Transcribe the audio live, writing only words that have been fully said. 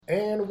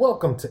and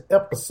welcome to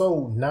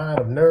episode 9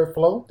 of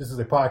NerdFlow. This is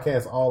a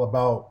podcast all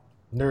about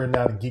nerding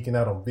out and geeking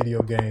out on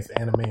video games,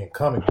 anime, and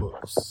comic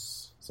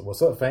books. So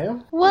what's up,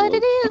 fam? What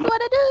it is, what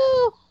I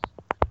do.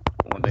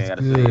 One thing I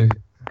gotta say,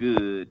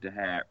 good to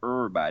have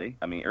everybody.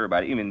 I mean,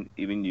 everybody, even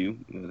you,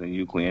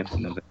 you, Quinn.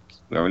 We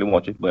don't really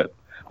want you, but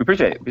we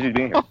appreciate it. Appreciate you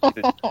being here.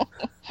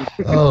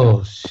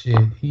 Oh shit,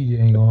 he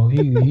ain't gonna.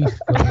 He's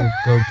gonna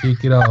go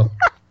kick it off.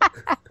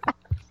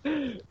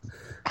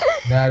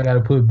 Now I gotta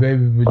put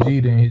Baby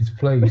Vegeta in his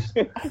place.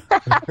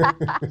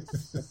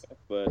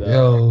 But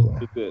Yo,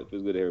 it's good.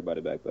 It's good to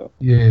everybody back though.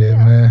 Yeah,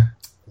 man.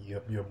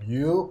 Yep.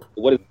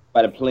 What is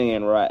everybody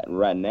playing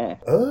right now?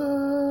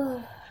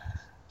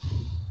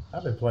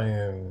 I've been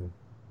playing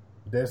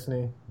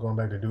Destiny, going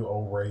back to do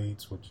old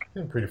raids, which has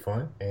been pretty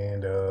fun.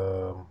 And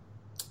we're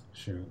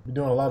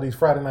doing a lot of these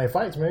Friday night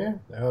fights,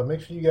 man. Make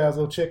sure you guys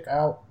go check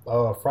out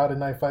Friday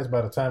night fights.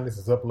 By the time this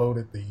is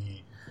uploaded, the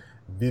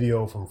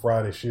video from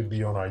Friday should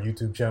be on our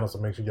YouTube channel, so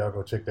make sure y'all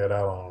go check that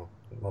out on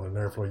the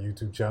NerdFlow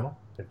YouTube channel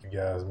if you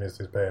guys missed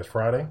this past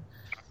Friday.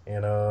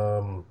 And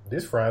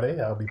this Friday,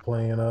 I'll be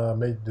playing,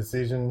 made the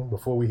decision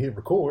before we hit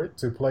record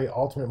to play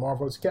Ultimate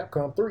Marvel vs.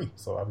 Capcom 3.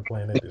 So I'll be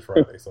playing that this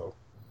Friday. So.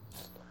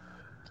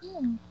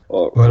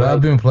 Well,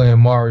 I've been playing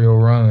Mario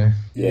Run.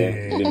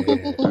 Yeah,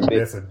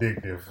 that's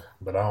addictive.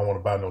 But I don't want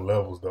to buy no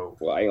levels though.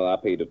 Well, I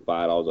paid the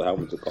 $5 or how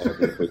much it cost.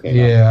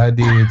 Yeah, I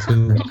did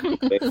too.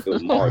 It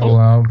was Mario. Oh,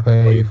 I'm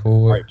paid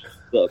for it.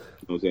 You know what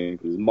I'm saying?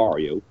 Because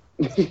Mario.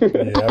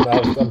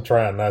 Yeah, I'm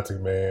trying not to,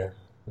 man.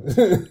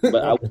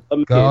 But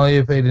Go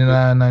ahead, pay the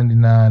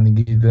 $9.99 and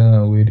get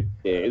done with it.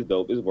 Yeah, it's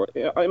dope. It's worth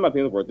it. In my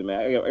opinion, it's worth it,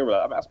 man.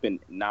 I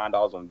spent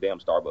 $9 on damn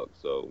Starbucks,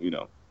 so you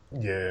know.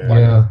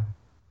 Yeah.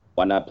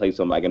 Why not play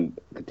something I can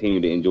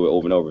continue to enjoy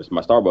over and over? So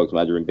my Starbucks,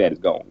 when I drink that,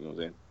 it's gone. You know what I'm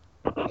saying?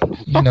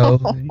 You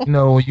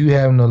know, when you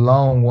having a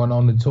long one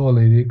on the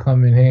toilet, it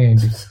come in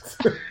handy.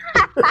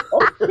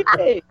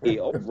 Okay,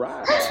 all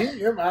right.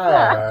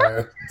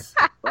 TMI.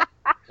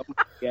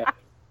 Yeah,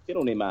 get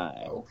on their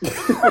mind.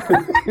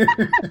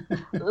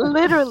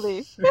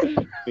 Literally.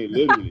 Literally.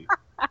 You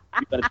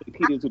gotta take the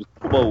key into the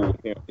Super Bowl,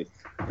 apparently.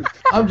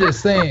 I'm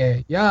just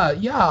saying,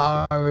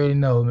 y'all already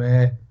know,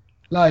 man.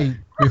 Like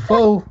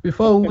before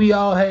we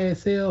all had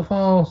cell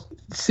phones,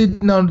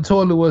 sitting on the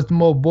toilet was the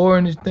most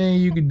boringest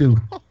thing you could do.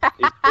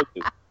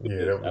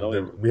 Yeah,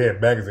 we had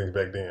magazines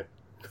back then.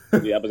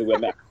 Yeah, I was going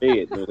back to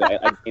bed.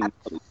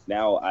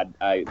 Now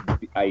I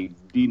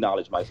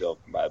de-knowledge myself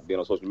by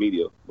being on social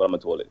media, but I'm on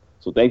the toilet.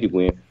 So thank you,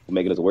 Gwen, for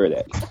making us aware of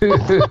that.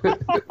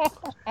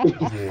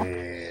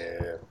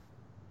 Yeah.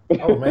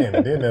 Oh man,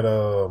 and then that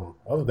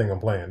other thing I'm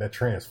playing, that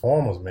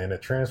Transformers, man,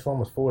 that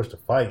Transformers Forged to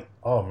Fight.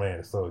 Oh man,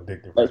 it's so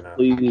addictive right now.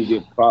 Please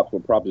give props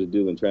where props is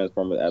due, and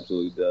Transformers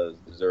absolutely does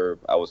deserve.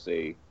 I would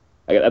say,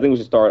 I think we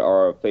should start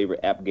our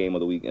favorite app game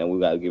of the week, and we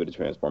got to give it to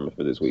Transformers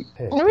for this week.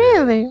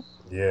 Really?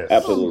 Yes.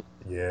 Absolutely.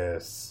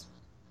 Yes.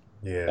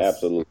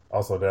 Absolutely.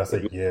 Also, did I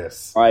say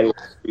yes? All right,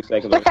 3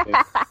 seconds.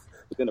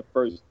 Within the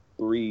first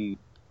 3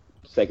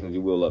 seconds,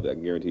 you will love it. I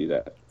can guarantee you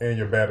that. And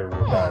your battery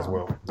will die as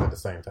well at the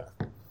same time.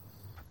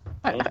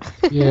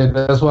 Yeah,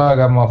 that's why I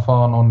got my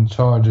phone on the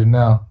charger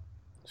now.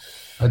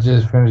 I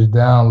just finished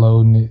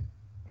downloading it.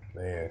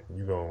 Man,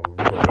 you're gonna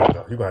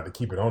have to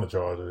keep it on the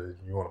charger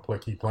if you want to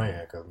keep playing,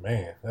 because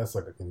man, that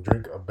sucker can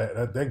drink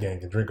that game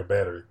can drink a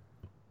battery.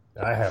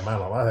 I had my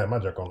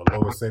junk on the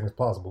lowest settings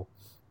possible.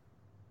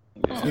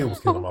 It still was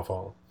killing my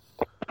phone.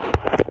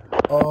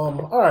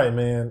 All right,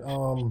 man.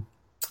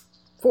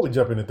 Before we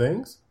jump into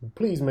things,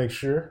 please make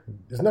sure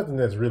there's nothing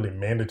that's really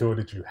mandatory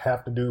that you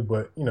have to do,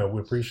 but we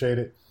appreciate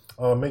it.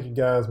 Make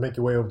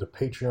your way over to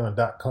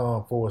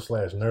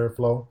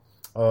patreon.com/nerdflow.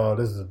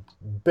 This is the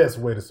best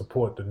way to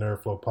support the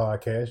NerdFlow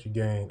podcast. You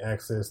gain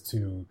access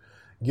to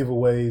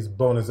giveaways,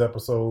 bonus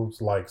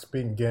episodes like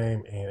Spitting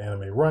Game and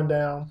Anime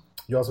Rundown.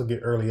 You also get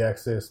early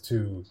access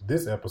to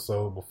this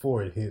episode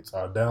before it hits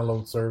our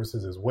download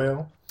services as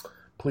well.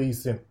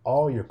 Please send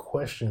all your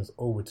questions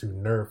over to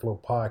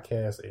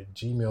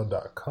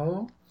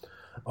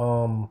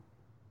nerdflowpodcast@gmail.com.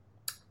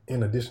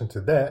 In addition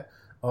to that,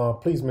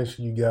 please make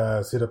sure you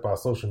guys hit up our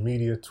social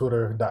media,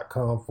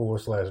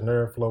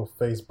 twitter.com/nerdflow,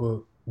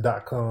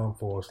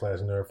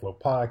 facebook.com/nerdflow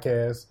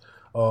podcast.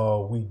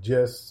 We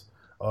just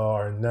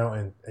are now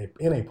in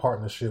a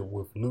partnership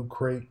with Loot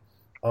Crate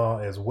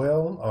as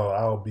well.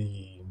 I'll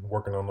be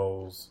working on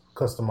those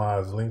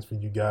customized links for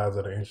you guys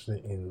that are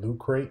interested in Loot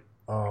Crate.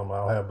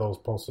 I'll have those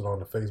posted on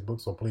the Facebook,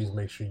 so please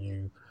make sure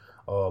you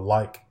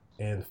like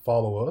and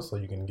follow us so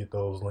you can get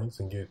those links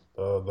and get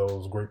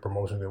those great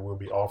promotions that we'll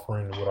be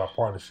offering with our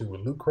partnership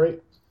with Loot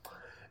Crate.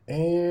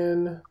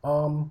 And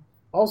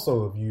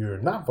also, if you're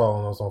not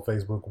following us on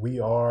Facebook, we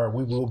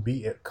will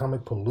be at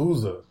Comic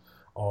Palooza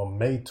on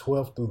May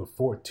 12th through the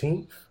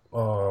 14th.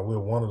 We're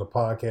one of the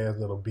podcasts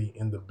that'll be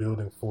in the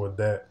building for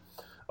that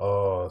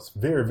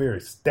very,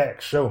 very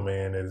stacked show,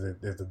 man, as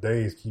the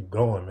days keep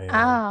going, man.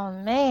 Oh,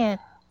 man.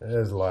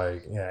 It's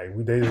like,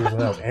 we days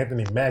announce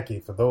Anthony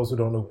Mackie. For those who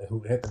don't know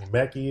who Anthony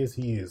Mackie is,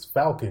 he is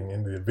Falcon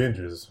in the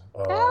Avengers.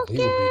 He will be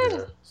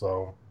there.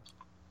 So,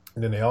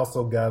 and then they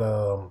also got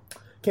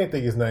can't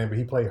think his name, but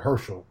he played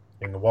Herschel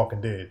in The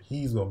Walking Dead.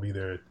 He's gonna be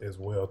there as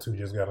well too.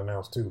 Just got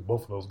announced too.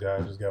 Both of those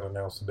guys just got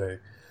announced today.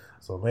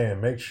 So man,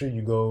 make sure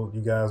you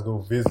guys go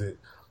visit.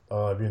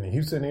 If you're in the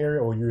Houston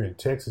area or you're in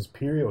Texas,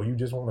 period, or you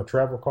just want to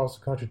travel across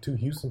the country to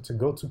Houston to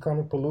go to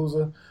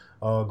Comicpalooza,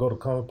 go to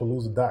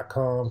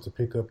comicpalooza.com to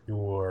pick up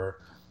your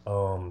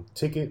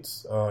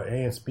tickets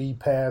and speed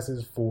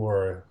passes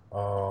for.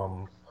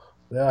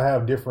 They'll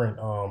have different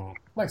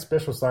like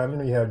special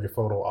signing. You have your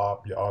photo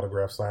op, your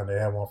autograph sign. They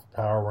have one for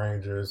Power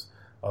Rangers,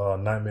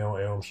 Nightmare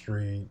on Elm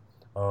Street.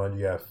 You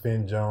got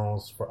Finn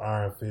Jones for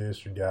Iron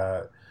Fist. You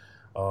got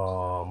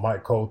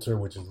Mike Coulter,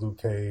 which is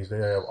Luke Cage. They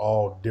have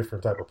all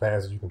different type of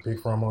passes you can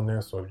pick from on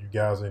there. So if you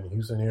guys are in the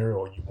Houston area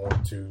or you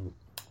want to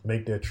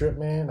make that trip,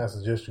 man, I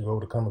suggest you go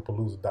to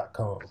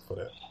comicpalooza.com for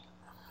that.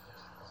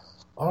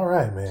 All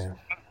right, man.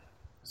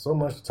 So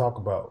much to talk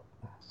about.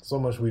 So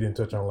much we didn't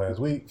touch on last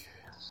week.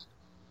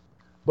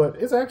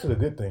 But it's actually a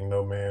good thing,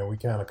 though, man. We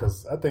kind of,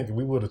 because I think if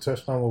we would have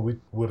touched on what we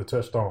would have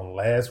touched on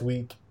last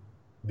week,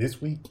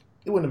 this week,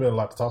 it wouldn't have been a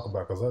lot to talk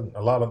about because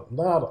not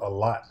a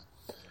lot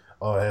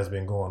has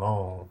been going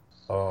on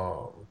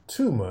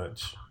too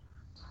much.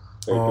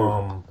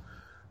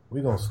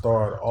 We're gonna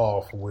start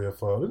off with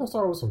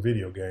some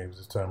video games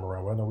this time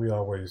around. I know we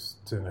always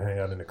tend to hang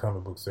out in the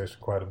comic book section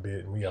quite a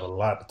bit, and we got a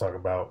lot to talk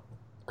about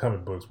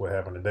comic books. What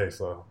happened today?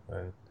 So,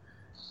 and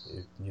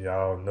if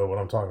y'all know what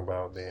I'm talking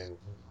about, then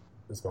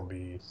it's gonna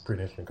be a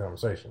pretty interesting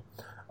conversation.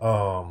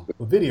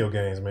 With video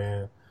games,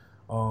 man.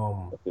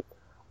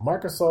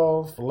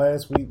 Microsoft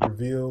last week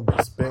revealed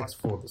the specs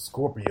for the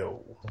Scorpio,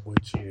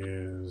 which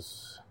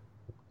is,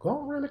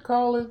 don't really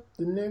call it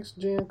the next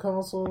gen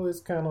console.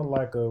 It's kind of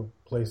like a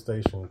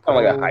PlayStation Pro.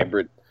 Like a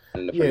hybrid.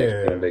 In the next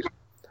gen, basically.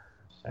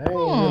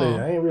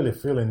 I ain't really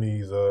feeling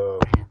these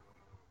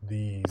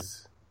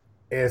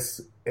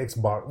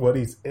Xbox, well,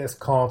 these S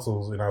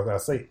consoles, and I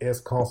say S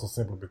consoles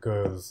simply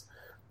because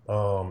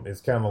it's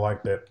kind of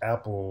like that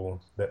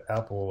Apple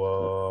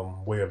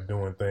way of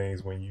doing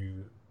things when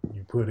you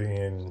put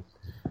in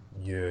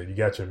you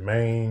got your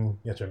main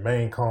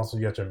console,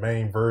 you got your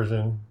main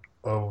version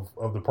of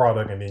the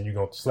product, and then you're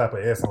gonna slap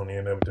an S on the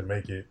end of it to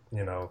make it,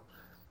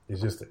 it's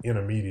just an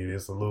intermediate.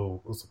 It's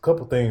a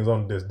couple things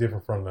on that's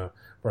different from the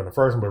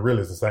first one, but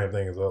really it's the same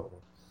thing as the other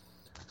one.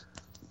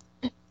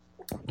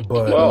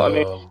 But well, I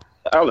mean,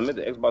 I'll admit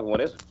the Xbox One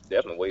is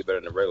definitely way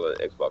better than the regular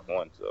Xbox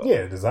One. So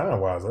yeah, design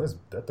wise,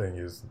 that thing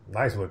is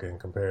nice looking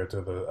compared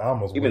to the. I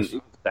almost even wish,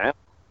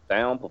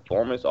 sound,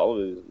 performance, all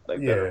of it is like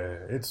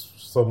better. It's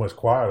so much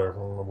quieter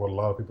from what a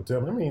lot of people tell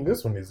me. I mean,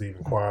 this one is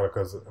even quieter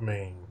because I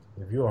mean,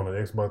 if you're on the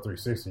Xbox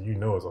 360, you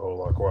know it's a whole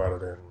lot quieter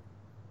than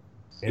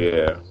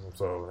anything. Yeah.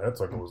 So that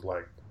sucker was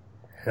like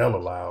hella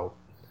loud.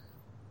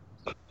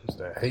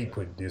 Just I hate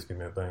putting disc in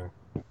that thing.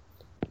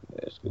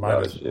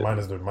 Minus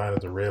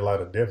the red light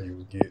of death you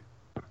would get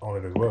on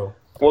it as well.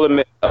 I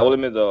will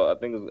admit though, I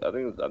think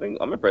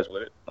I'm impressed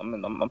with it. I'm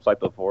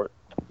psyched up for it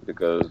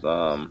because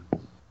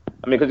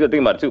because you're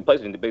thinking about it too.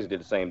 PlayStation basically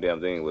did the same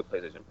damn thing with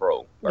PlayStation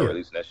Pro by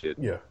releasing that shit.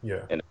 Yeah.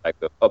 And the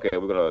fact of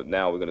we're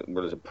gonna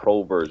release a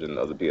Pro version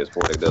of the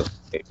PS4 that does.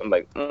 I'm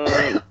like,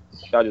 I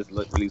just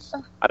release.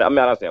 I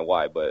understand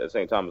why, but at the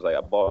same time, it's like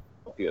I bought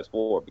a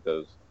PS4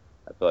 because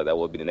I feel like that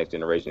would be the next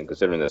generation.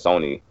 Considering that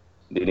Sony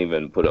didn't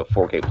even put a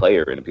 4K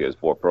player in the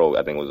PS4 Pro,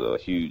 I think it was a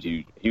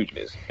huge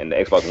miss. And the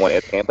Xbox One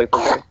S can't play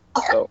 4K,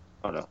 so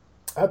I don't know.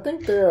 I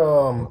think they're.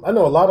 I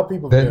know a lot of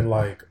people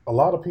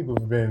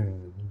have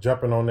been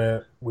jumping on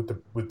that with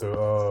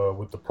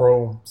the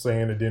Pro,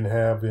 saying it didn't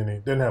have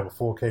a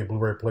 4K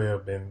Blu-ray player,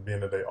 being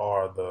that they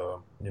are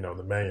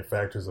the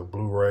manufacturers of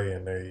Blu-ray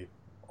and they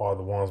are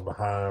the ones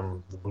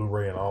behind the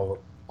Blu-ray and all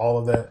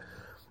of that.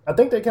 I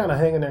think they kind of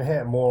hanging their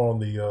hat more on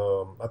the.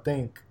 I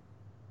think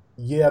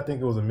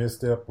it was a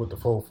misstep with the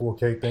full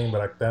 4K thing,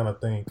 but I kind of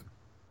think,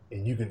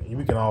 and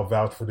we can all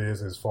vouch for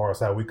this as far as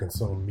how we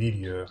consume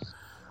media.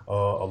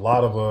 A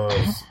lot of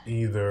us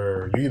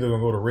you're either gonna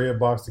go to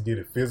Redbox to get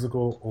it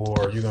physical,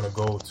 or you're gonna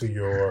go to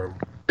your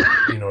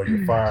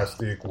Fire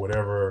Stick,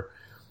 whatever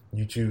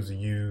you choose to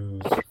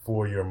use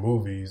for your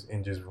movies,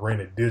 and just rent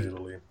it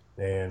digitally.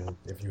 And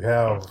if you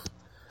have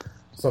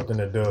something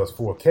that does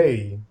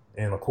 4K,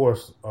 and of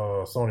course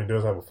Sony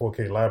does have a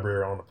 4K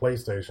library on the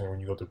PlayStation when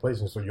you go to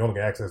PlayStation, so you only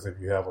can access it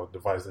if you have a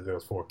device that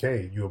does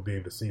 4K. You'll be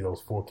able to see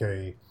those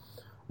 4K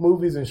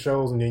movies and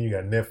shows, and then you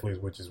got Netflix,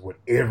 which is what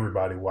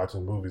everybody watches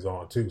movies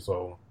on too.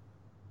 So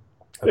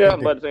but at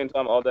the same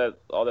time, all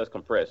that's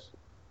compressed.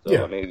 So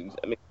yeah. I mean,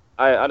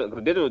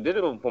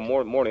 digital for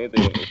more than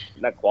anything, it's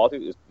not quality.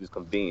 It's just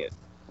convenient.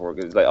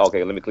 It's like,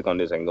 okay, let me click on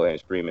this. I can go ahead and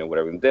stream it,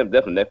 whatever.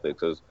 Definitely Netflix,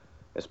 because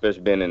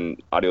especially being in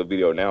audio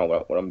video now,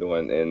 what I'm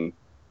doing, and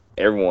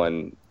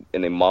everyone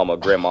and their mama,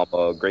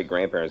 grandmama, great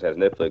grandparents has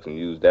Netflix and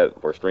use that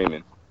for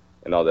streaming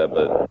and all that.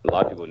 But a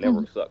lot of people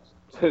network sucks.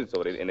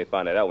 So they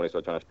find that out when they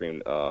start trying to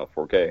stream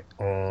 4K.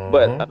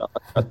 But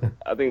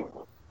I think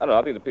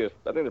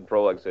the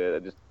Pro, like I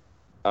said,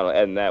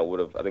 adding that would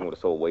have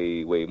sold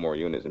way more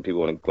units, and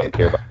people wouldn't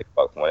care about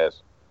Xbox One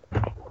S.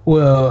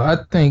 Well, I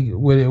think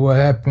what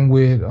happened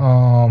with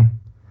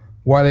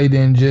why they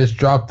didn't just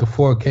drop the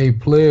 4K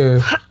player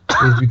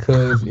is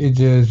because it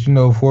just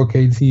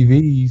 4K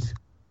TVs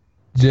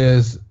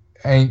just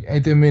ain't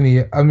that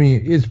many. I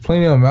mean, it's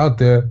plenty of them out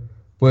there,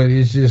 but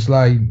it's just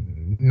like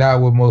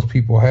not what most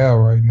people have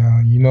right now.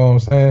 You know what I'm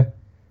saying?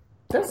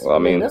 That's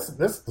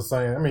the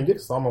same. I mean,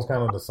 it's almost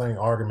kind of the same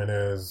argument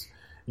as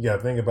you got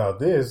to think about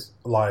this.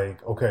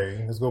 Like,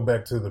 okay, let's go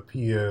back to the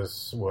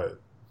PS2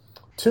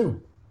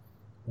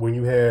 when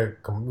you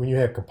had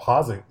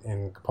composite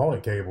and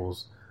component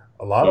cables.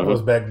 A lot of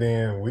us back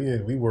then, we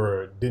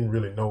didn't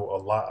really know a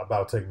lot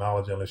about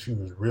technology unless you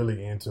was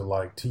really into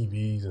like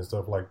TVs and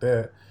stuff like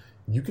that.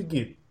 You could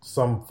get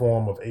some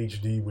form of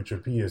HD with your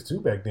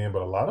PS2 back then,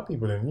 but a lot of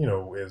people didn't,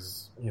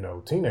 as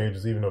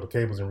teenagers, even though the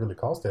cables didn't really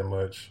cost that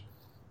much.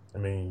 I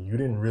mean, you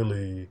didn't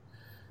really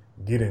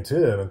get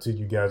into it until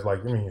you guys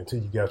until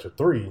you got your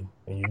 3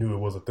 and you knew it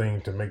was a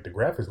thing to make the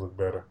graphics look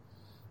better.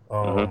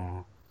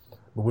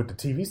 But with the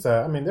TV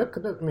side,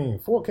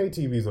 4K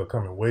TVs are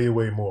coming way,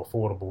 way more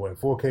affordable, and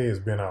 4K has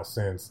been out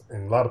since,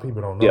 and a lot of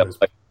people don't know this.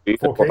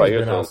 4K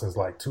has been out since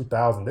like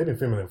 2000. They've been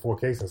filming in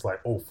 4K since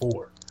like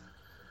 2004.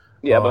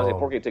 Yeah, but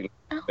 4K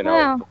been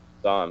out for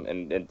time,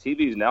 and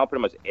TVs now,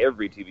 pretty much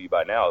every TV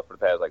by now for the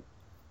past like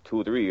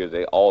 2 or 3 years,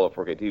 they all are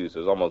 4K TVs. So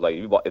it's almost like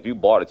if you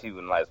bought a TV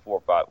in the last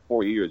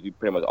 4 years, you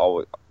pretty much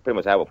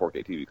have a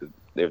 4K TV because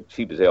they're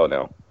cheap as hell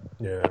now.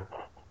 Yeah.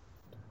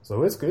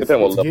 So it's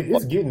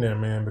getting there,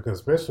 man. Because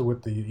especially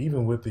with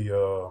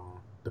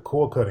the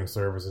cord cutting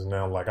services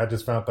now, like I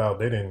just found out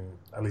they didn't.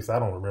 At least I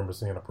don't remember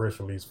seeing a press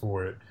release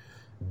for it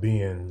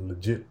being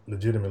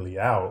legitimately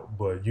out.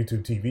 But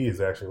YouTube TV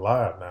is actually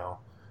live now.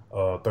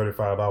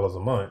 $35 a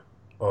month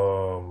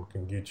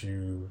can get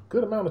you a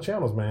good amount of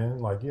channels, man.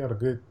 Like you had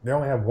they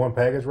only have one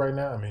package right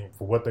now. I mean,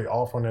 for what they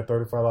offer on that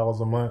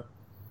 $35 a month,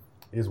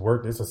 it's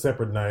worth. It's a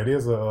separate now. It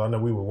is I know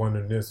we were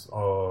wondering this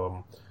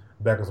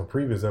back in some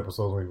previous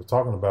episodes when we were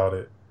talking about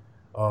it.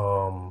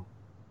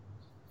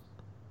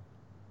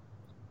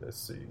 Let's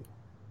see.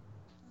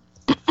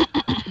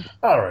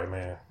 All right,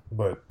 man.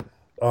 But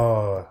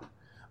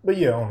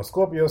yeah, on the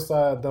Scorpio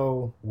side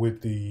though,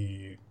 with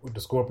the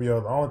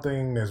Scorpio, the only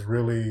thing that's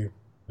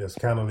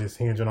kind of this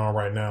hinging on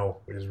right now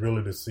is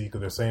really to see,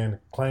 because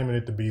they're claiming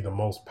it to be the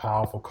most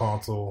powerful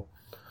console,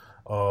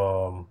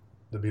 out.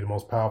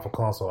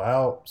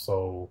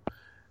 So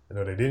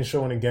they didn't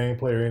show any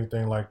gameplay or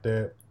anything like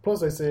that.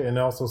 Plus, they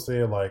also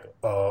said like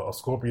a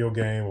Scorpio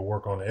game will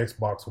work on the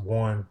Xbox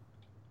One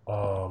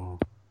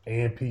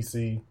and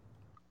PC.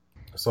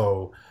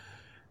 So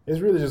it's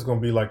really just going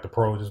to be like the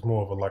Pro, just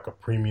more of a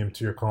premium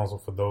tier console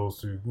for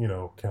those who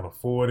can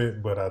afford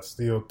it. But I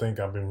still think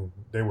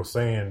they were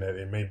saying that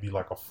it may be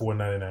like a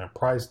 $4.99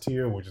 price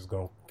tier, which is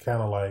going to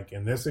kind of like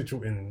in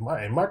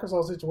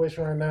Microsoft's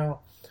situation right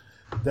now,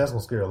 that's going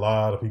to scare a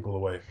lot of people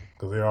away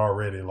because they're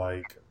already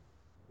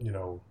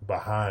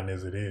behind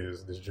as it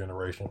is this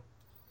generation.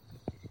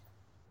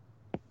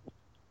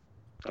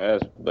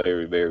 That's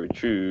very, very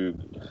true.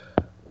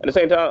 At the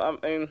same time,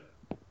 I mean,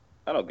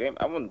 I don't know.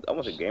 I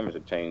won't say gamers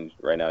have changed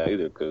right now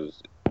either,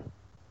 because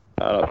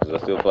I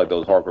still feel like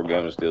those hardcore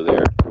gamers are still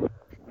there.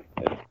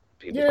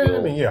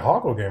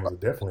 Hardcore gamers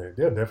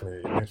they'll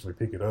definitely eventually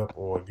pick it up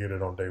or get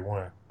it on day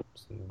one.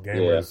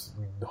 Gamers,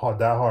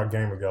 die-hard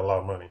gamers got a lot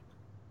of money,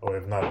 or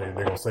if not, they're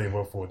gonna save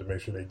up for it to make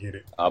sure they get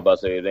it. I was about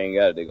to say if they ain't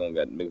got it, they're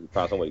gonna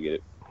find some way to get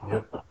it.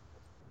 Yep.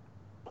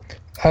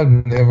 I've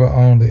never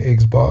owned the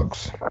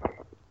Xbox.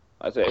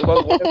 I say it's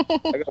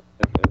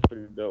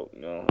pretty dope.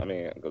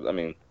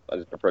 I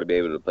just prefer to be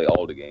able to play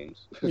all the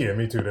games. Yeah,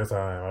 me too. That's how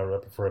I am. I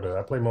prefer to.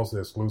 I play most of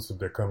the exclusives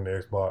that come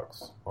to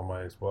Xbox on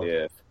my Xbox.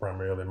 Yeah.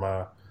 Primarily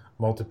my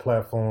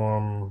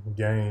multi-platform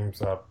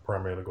games, I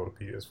primarily go to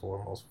PS4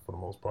 for the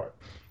most part.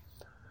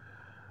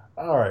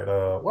 All right.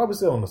 While we're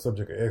still on the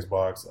subject of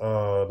Xbox,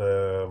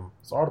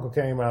 this article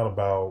came out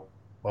about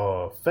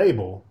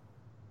Fable.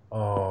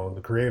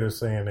 The creators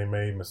saying they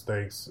made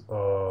mistakes.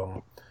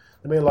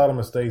 They made a lot of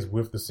mistakes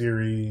with the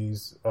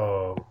series.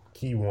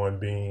 Key one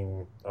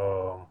being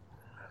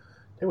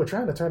they were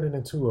trying to turn it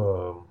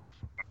into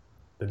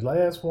the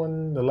last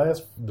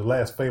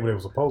Fable they were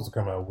supposed to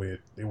come out with.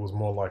 It was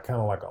more like kind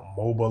of like a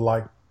MOBA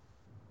like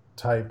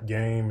type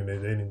game, and they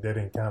didn't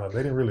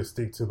really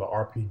stick to the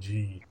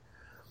RPG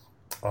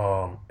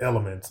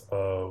elements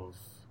of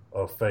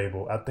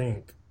Fable. I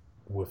think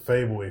with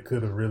Fable, it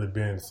could have really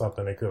been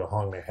something they could have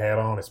hung their hat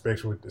on,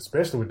 especially with the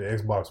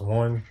Xbox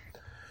One.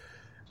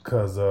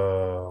 Because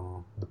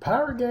the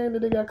pirate game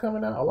that they got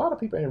coming out, a lot of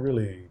people ain't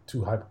really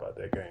too hyped about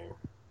that game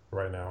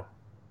right now.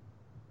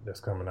 That's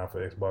coming out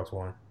for Xbox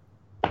One.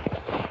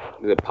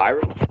 Is it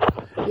pirate?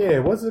 Yeah,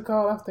 what's it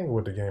called? I think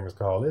what the game is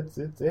called. It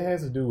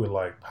has to do with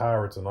like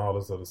pirates and all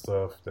this other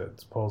stuff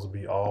that's supposed to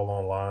be all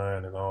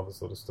online and all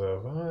this other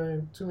stuff.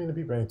 Too many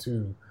people ain't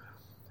too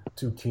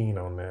keen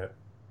on that.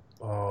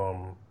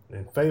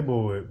 And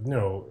Fable,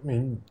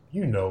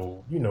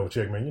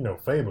 Checkman,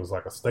 Fable is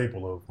like a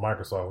staple of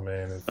Microsoft,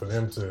 man. And for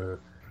them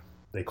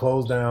they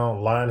closed down.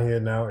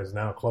 Lionhead now is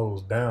now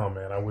closed down,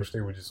 man. I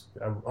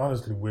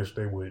honestly wish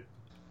they would,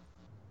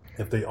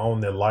 if they own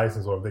their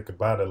license or if they could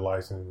buy that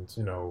license,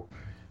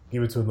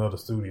 give it to another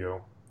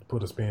studio,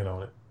 put a spin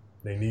on it.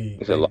 They need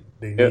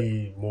they yeah.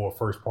 need more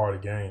first party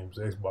games.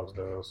 Xbox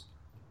does.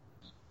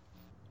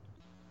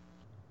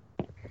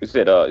 You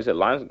said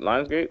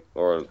Lionsgate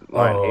or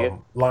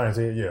Lionhead?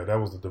 Lionshead, yeah, that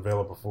was the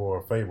developer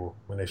for Fable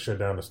when they shut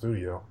down the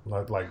studio,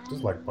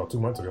 just about 2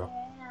 months ago.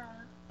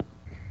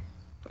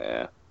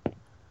 Yeah.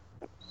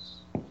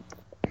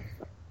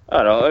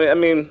 I don't know. I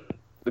mean,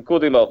 the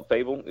cool thing about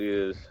Fable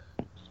is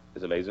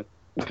it's amazing.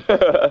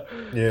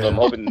 Yeah. So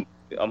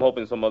I'm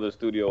hoping some other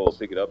studio will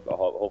pick it up.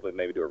 Hopefully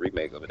maybe do a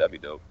remake of it. That'd be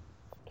dope.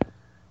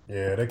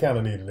 Yeah, they kind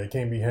of need it. They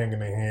can't be hanging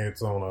their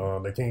heads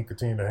on. They can't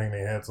continue to hang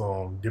their heads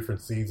on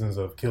different seasons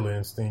of Killer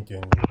Instinct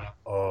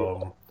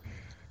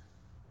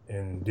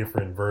and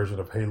different versions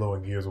of Halo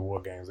and Gears of War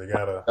games. They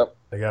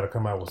gotta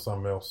come out with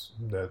something else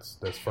that's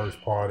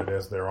first party,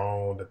 that's their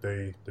own, that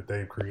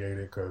they've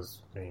created.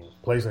 Because I mean,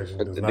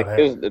 PlayStation does not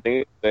have. The thing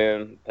is,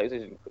 man,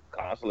 PlayStation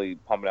constantly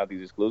pumping out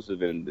these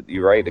exclusives, and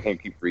you're right, they can't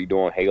keep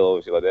redoing Halo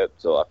and shit like that.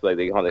 So I feel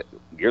like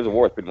Gears of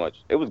War is pretty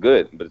much, it was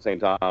good, but at the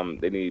same time,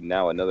 they need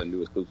now another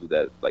new exclusive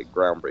that's like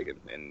groundbreaking,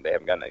 and they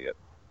haven't gotten that yet.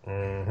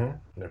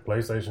 The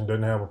PlayStation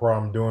doesn't have a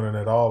problem doing it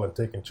at all and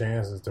taking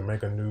chances to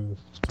make new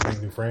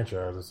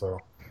franchises. So.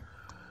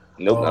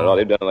 Nope, not at all.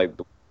 They've done like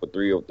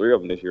three of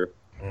them this year.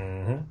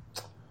 And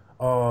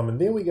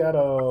then we got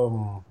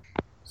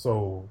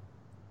so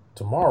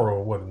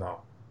tomorrow,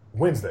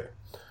 Wednesday.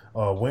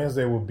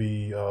 Wednesday will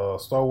be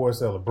Star Wars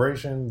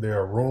Celebration. There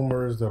are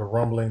rumors that are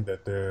rumbling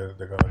that they're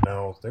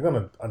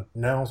gonna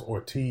announce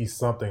or tease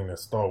something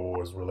that's Star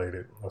Wars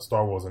related. A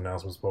Star Wars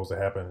announcement is supposed to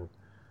happen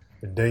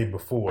the day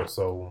before.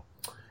 So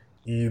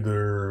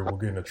either we're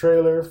getting a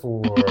trailer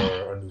for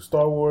a new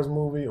Star Wars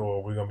movie,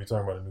 or we're gonna be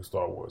talking about a new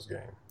Star Wars game.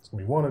 It's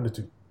gonna be one of the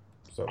two.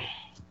 So.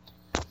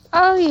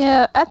 Oh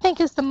yeah, I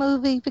think it's the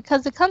movie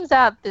because it comes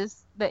out the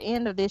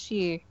end of this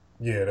year.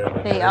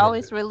 Yeah, they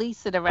always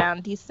release it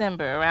around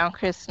December, around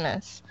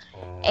Christmas,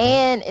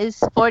 and it's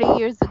 40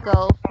 years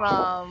ago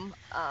from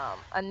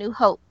A New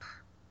Hope.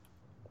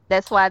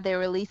 That's why they're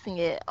releasing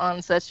it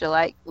on such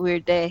a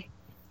weird day.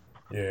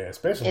 Yeah,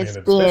 especially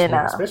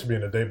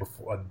being a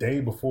day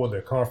before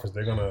their conference,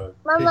 they're gonna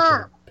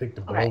pick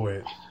to blow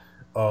it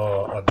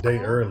a day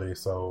early.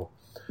 So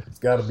it's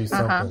got to be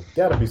something.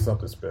 Got to be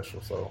something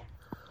special. So.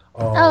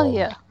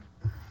 Yeah.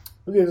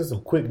 We'll get into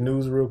some quick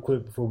news real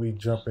quick before we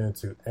jump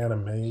into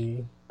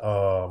anime.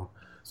 So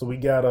we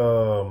got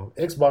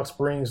Xbox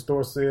Spring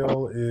Store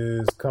Sale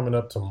is coming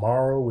up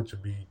tomorrow, which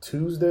will be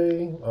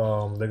Tuesday.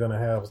 They're gonna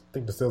have, I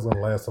think the sale's gonna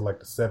last till like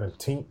the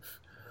 17th.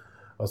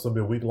 So it'll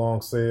be a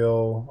week-long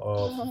sale.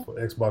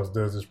 Xbox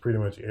does this pretty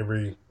much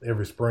every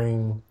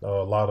spring. A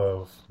lot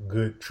of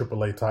good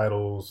AAA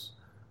titles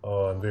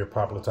and very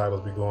popular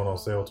titles be going on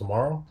sale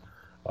tomorrow.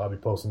 I'll be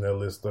posting that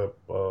list up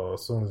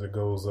as soon as it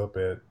goes up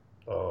at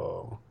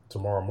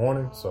tomorrow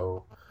morning.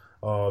 So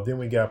then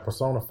we got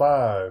Persona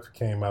 5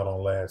 came out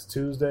on last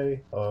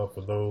Tuesday.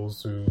 For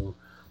those who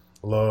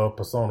love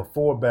Persona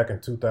 4 back in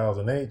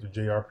 2008, the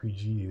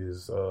JRPG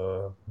is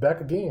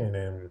back again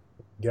and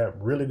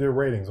got really good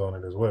ratings on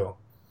it as well.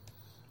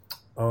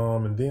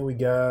 And then we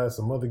got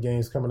some other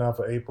games coming out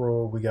for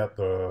April. We got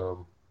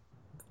you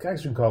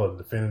can call it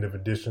the definitive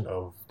edition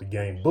of the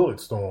game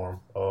Bulletstorm,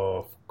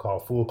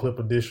 called Full Clip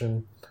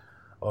Edition.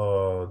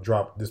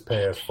 Dropped this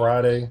past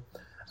Friday.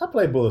 I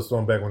played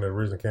Bulletstorm back when it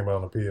originally came out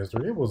on the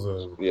PS3.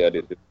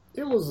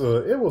 It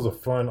was a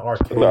fun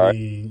arcade. Right.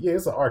 Yeah,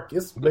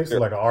 it's basically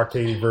like an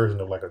arcade version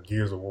of like a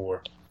Gears of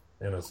War,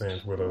 in a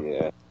sense, with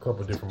a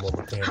couple different more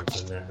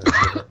mechanics in there.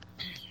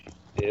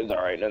 It was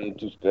alright, nothing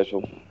too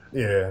special.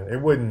 Yeah, I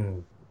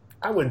wouldn't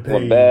pay.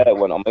 Wasn't bad,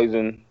 wasn't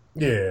amazing.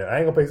 Yeah, I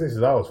ain't gonna pay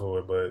 $60 for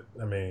it, but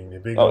I mean,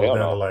 if it goes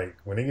down to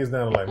when it gets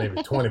down to maybe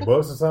 $20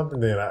 or something,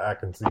 then I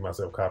can see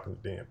myself copping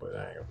it then. But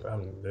I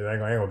ain't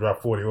gonna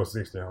drop 40 or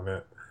 60 on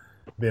that.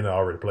 Then I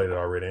already played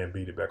it and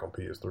beat it back on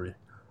PS3.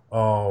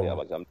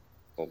 I'm gonna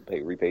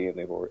repay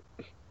anything for it.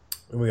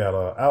 And we got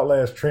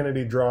Outlast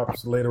Trinity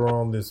drops later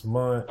on this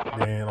month,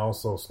 and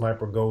also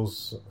Sniper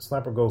Ghost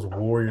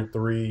Warrior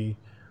 3.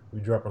 We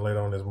dropping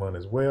later on this month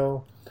as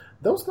well.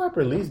 Those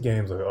Sniper Elite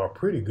games are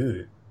pretty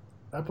good.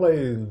 I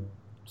played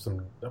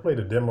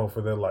a demo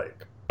for that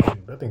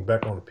I think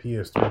back on the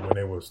PS3 when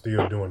they were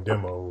still doing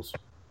demos.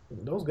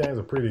 Those games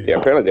are pretty. Yeah,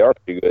 apparently they are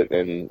pretty good.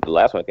 And the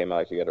last one that came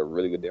out actually got a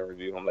really good demo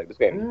review. I'm like, this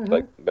game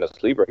been a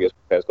sleeper, I guess, for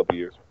the past couple of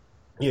years.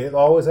 Yeah, it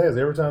always has.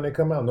 Every time they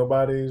come out,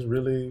 nobody's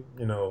really,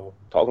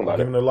 talking about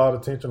giving it a lot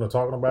of attention or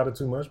talking about it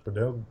too much. But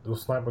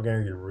those sniper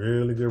games get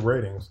really good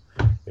ratings.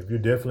 If you're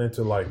definitely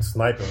into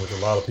sniping, which a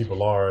lot of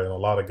people are, and a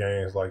lot of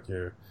games like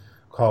your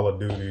Call of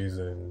Duties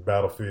and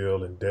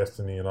Battlefield and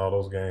Destiny and all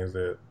those games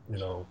that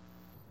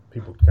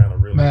people kind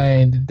of really.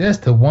 Man, that's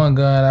the one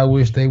gun I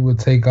wish they would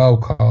take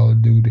off Call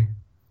of Duty.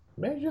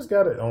 Man, you just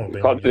got to.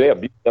 Call of Duty,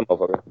 abuse them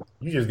motherfucker.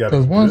 You just got to.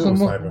 Because once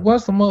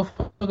a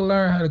motherfucker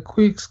learn how to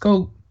quick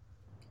scope,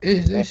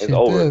 it's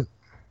over.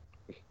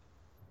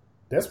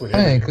 That's what.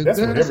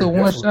 That's a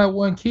one shot,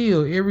 one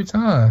kill every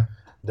time.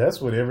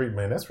 That's what every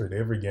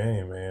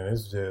game, man.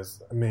 It's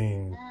just,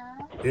 it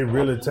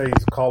really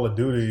takes Call of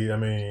Duty. I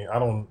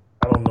don't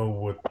know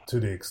to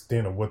the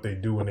extent of what they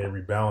do when they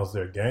rebalance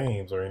their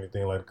games or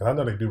anything like. Because I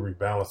know they do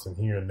rebalancing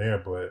here and there,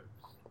 but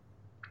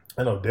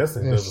I know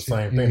Destiny does the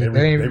same thing. They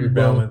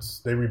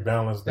rebalance. They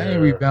rebalance. They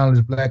ain't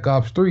rebalanced Black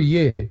Ops 3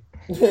 yet.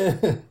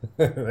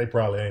 They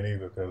probably ain't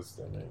either, because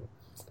I mean,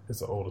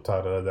 it's an older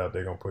title. I doubt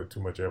they're gonna put too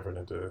much effort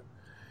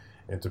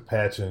into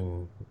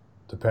patching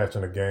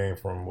a game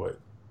from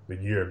a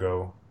year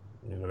ago.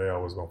 You know, they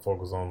always gonna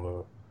focus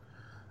on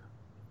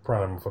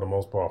probably for the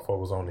most part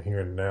focus on the here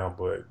and now.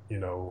 But you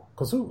know,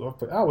 because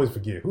I always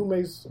forget who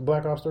makes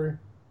Black Ops 3.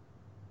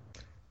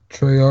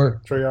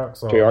 Treyarch.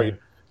 So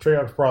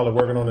Treyarch's probably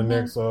working on the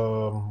next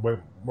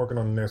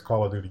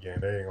Call of Duty game.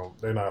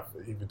 They're not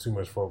even too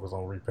much focused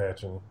on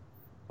repatching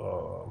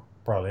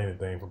probably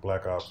anything for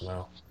Black Ops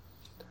now.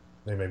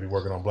 They may be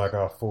working on Black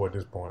Ops 4 at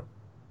this point,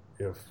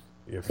 if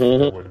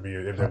there were to be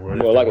a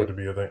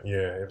thing.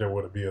 Yeah, if there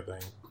were to be a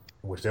thing,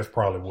 which that's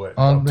probably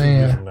 2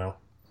 years from now.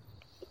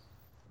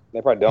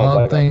 They probably don't.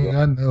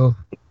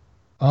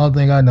 All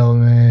thing I know,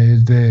 man,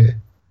 is that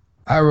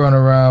I run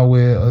around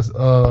with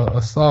a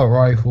assault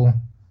rifle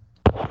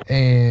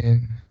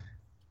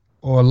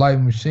or a light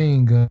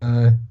machine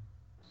gun,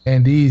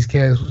 and these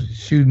cats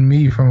shooting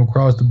me from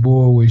across the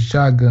board with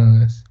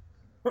shotguns.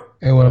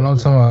 And when I'm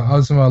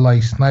talking about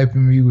like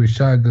sniping me with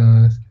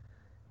shotguns,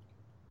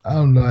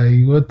 I'm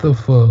like, what the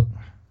fuck?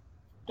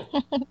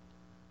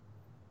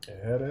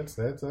 Yeah,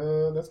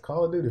 that's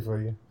Call of Duty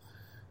for you.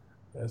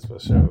 That's for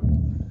sure.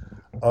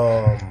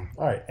 All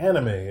right,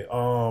 anime.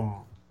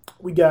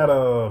 We got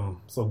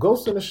so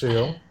Ghost in the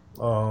Shell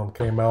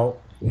came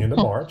out end of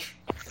March.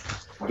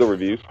 Good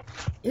reviews.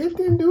 It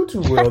didn't do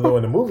too well though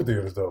in the movie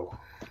theaters though.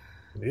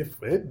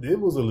 It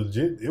was a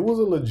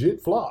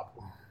legit flop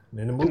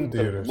in the movie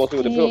theaters. Most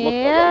people based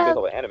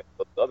off anime.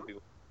 Other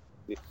people,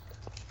 yeah,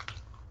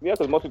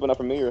 because most people are not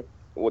familiar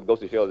with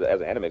Ghost in the Shell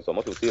as an anime, so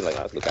most people see it like,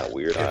 this looks kind of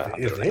weird.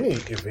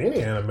 If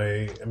any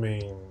anime, I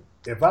mean,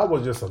 if I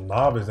was just a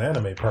novice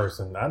anime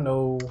person, I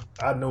know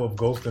of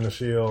Ghost in the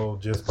Shell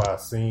just by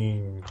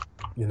seeing,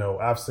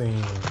 I've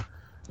seen,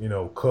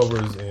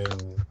 covers in,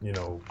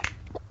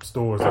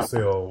 stores that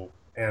sell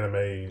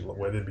anime,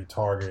 whether it be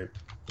Target,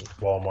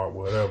 Walmart,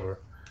 whatever.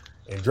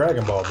 And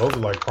Dragon Ball, those are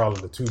like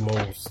probably the two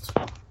most,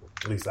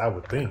 at least I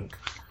would think,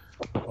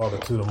 are the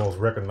two of the most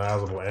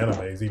recognizable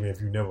animes, even if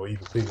you never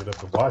even picked it up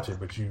to watch it.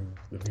 But if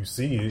you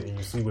see it and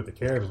you see what the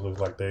characters look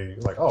like,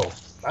 oh,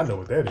 I know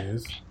what that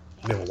is.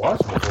 Never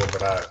watched it before,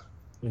 but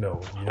you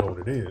know what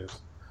it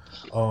is.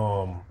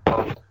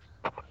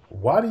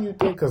 Why do you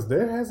think? Because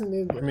there hasn't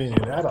been,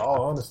 in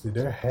all honesty,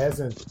 there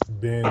hasn't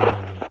been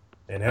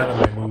an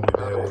anime movie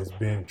that has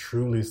been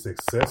truly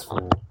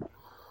successful.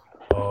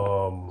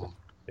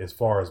 As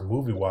far as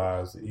movie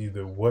wise,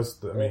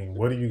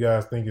 what do you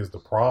guys think is the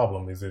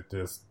problem? Is it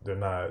just they're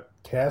not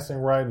casting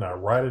right,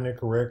 not writing it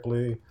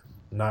correctly,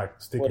 not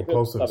sticking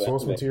close to the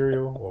source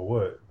material, or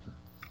what?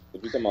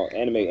 If you're talking about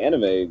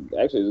anime,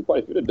 actually, there's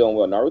quite a few that done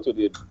well. Naruto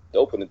did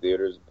dope in the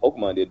theaters.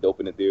 Pokemon did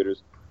dope in the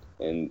theaters,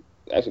 and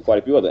actually, quite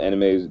a few other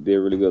animes did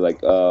really good. Like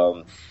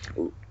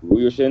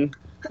Ryushin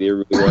did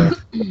really well.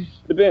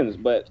 Depends,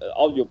 but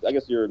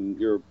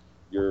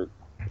your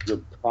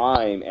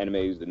prime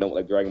animes that don't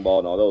like Dragon Ball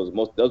and all those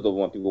are the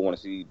ones people want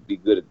to see be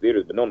good at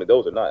theaters, but normally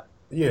those are not.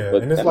 Yeah,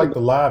 but and it's like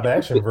the live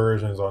action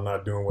versions are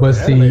not doing well. But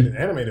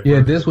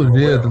animated this was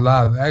the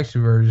live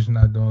action version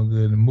not doing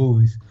good in the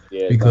movies.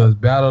 Yeah, because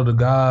Battle of the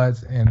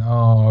Gods and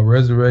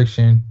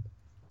Resurrection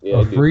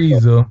of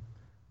Frieza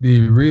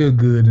did real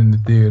good in the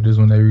theaters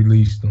when they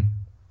released them.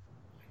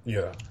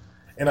 Yeah,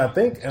 and I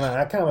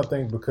kind of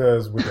think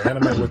because with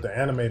the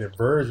animated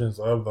versions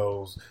of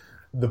those,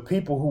 the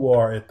people who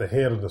are at the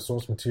head of the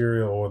source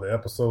material or the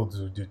episodes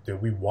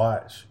that we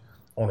watch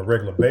on a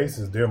regular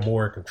basis, they're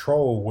more in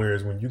control.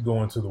 Whereas when you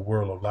go into the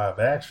world of live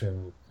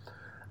action,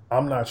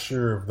 I'm not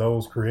sure if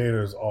those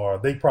creators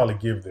they probably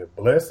give their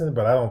blessing,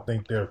 but I don't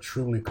think they're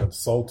truly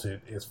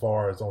consulted as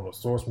far as on the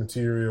source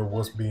material,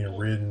 what's being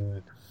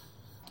written,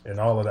 and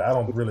all of that. I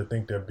don't really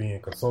think they're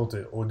being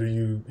consulted. Or do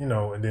you,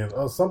 and then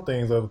some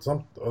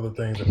other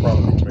things that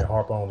probably people may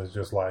harp on is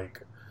just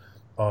like,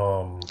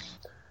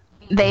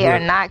 they are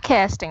not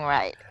casting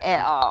right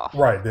at all.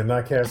 Right, they're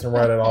not casting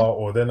right at all,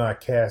 or they're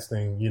not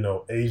casting,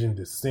 Asian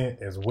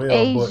descent as well.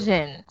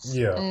 Asians,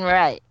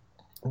 right.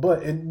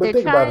 But think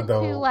about it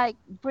though. They're trying to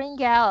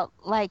bring out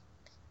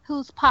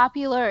who's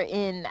popular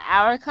in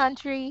our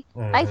country.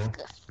 Mm-hmm. Like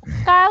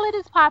Scarlett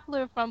is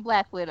popular from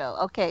Black Widow.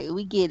 Okay,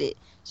 we get it.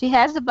 She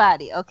has a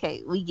body.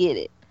 Okay, we get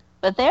it.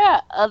 But there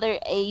are other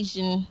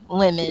Asian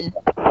women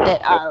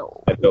that are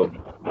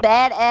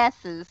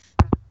badasses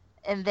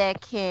and that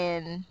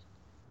can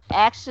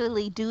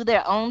actually do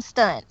their own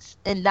stunts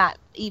and not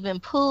even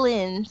pull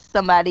in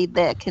somebody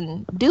that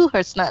can do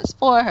her stunts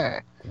for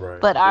her, right.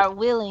 But are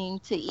willing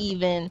to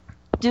even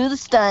do the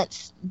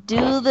stunts,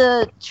 do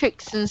the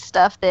tricks and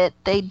stuff that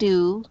they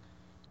do.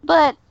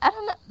 But I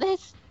don't know,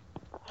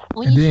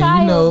 when you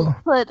try to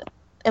put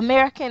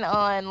American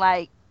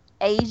on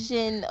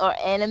Asian or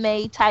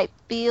anime type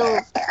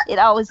fields, it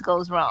always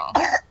goes wrong.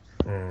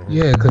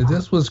 Yeah, because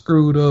that's what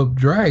screwed up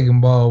Dragon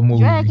Ball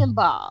movie. Dragon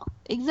Ball.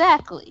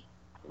 Exactly.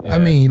 I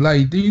mean,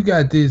 like, you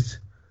got this.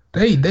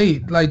 They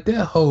like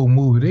that whole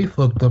movie. They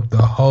fucked up the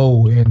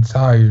whole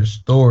entire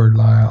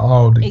storyline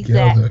all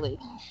together. Exactly.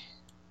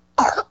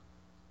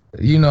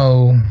 You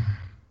know,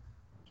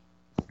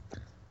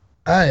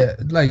 I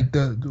like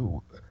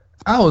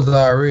I was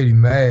already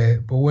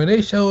mad, but when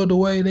they showed the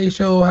way they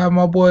showed how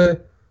my boy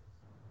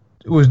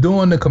was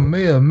doing the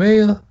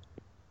Kamehameha,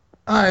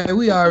 all right,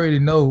 we already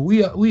know.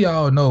 We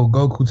all know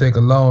Goku take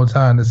a long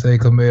time to say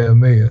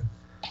Kamehameha.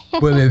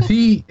 But if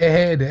he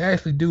had to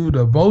actually do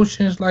the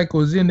motions like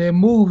was in that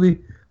movie,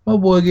 my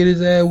boy get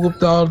his ass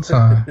whooped all the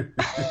time.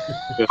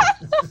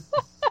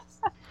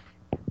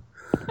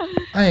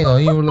 I ain't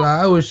gonna even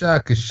lie. I wish I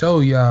could show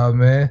y'all,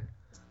 man.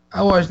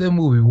 I watched that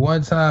movie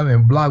one time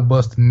and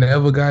Blockbuster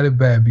never got it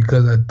back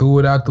because I threw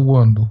it out the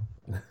window.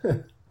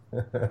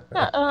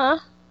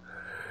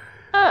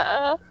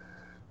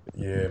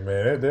 Yeah,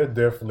 man, they're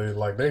definitely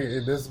like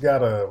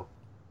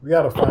we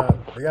gotta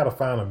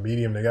find a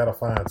medium. They gotta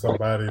find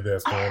somebody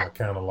that's going to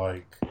kind of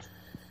like,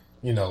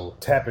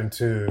 tap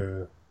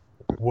into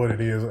what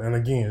it is. And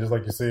again, just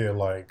like you said,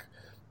 like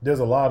there's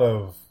a lot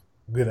of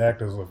good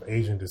actors of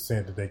Asian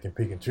descent that they can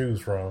pick and choose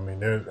from.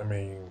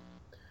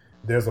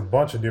 There's a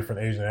bunch of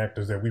different Asian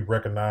actors that we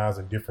recognize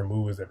in different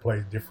movies that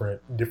play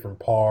different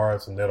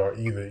parts, and that are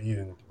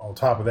even on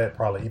top of that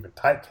probably even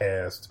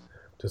typecast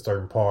to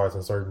certain parts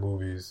in certain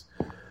movies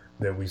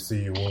that we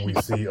see when we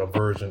see a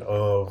version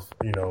of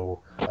an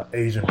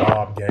Asian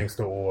mob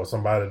gangster or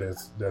somebody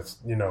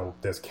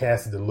that's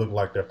casted to look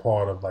like they're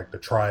part of like the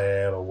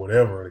triad or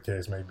whatever the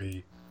case may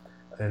be.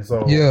 And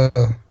so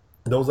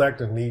those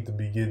actors need to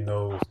be getting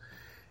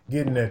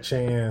getting that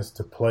chance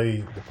to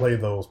play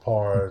those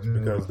parts,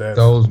 because that's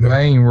those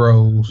main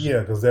roles.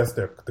 Yeah, because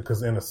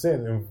in a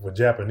sense, with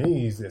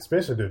Japanese,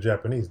 especially the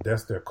Japanese,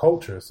 that's their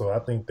culture. So I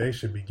think they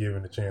should be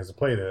given the chance to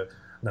play that.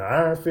 Now,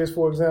 Iron Fist,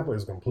 for example,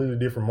 is a completely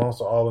different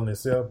monster all in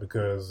itself,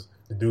 because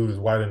the dude is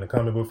white in the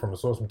comic book from the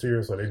source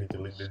material, so they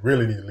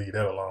really need to leave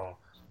that alone.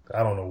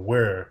 I don't know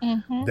where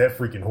that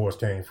freaking horse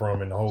came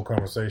from in the whole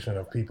conversation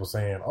of people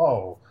saying,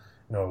 "Oh,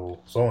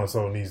 so and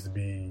so needs to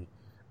be,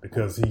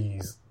 because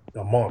he's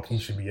a monk, he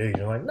should be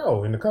Asian." Like,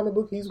 no, in the comic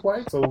book he's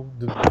white, so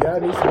the guy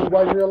needs to be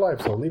white in real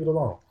life, so leave it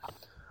alone.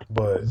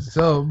 But it's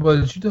a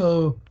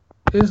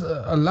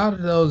lot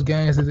of those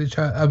games that they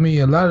try. I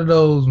mean, a lot of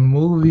those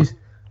movies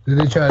that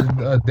they try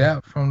to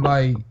adapt from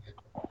like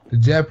the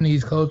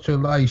Japanese culture,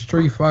 like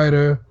Street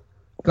Fighter.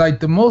 Like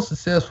the most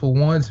successful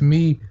one to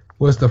me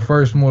was the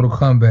first Mortal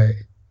Kombat,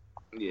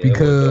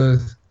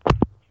 because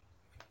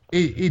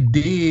it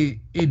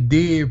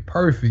did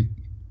perfect.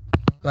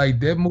 Like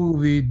that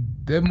movie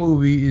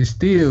is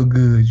still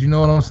good. You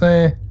know what I'm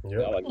saying? Yeah,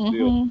 I like it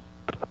still.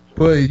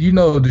 But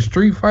the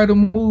Street Fighter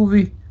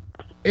movie,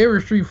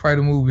 every Street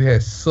Fighter movie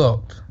has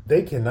sucked.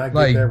 They cannot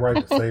get that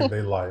right to save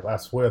their life. I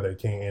swear they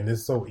can, and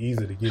it's so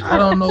easy to get it. I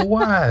don't know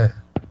why.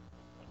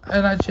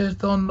 And I just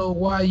don't know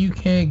why you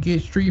can't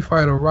get Street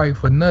Fighter right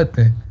for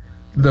nothing.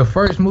 The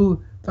first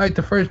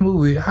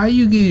movie, how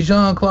you get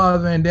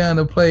Jean-Claude Van Damme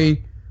to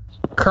play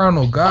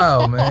Colonel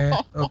Guile, man?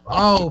 Of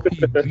all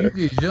people, you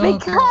get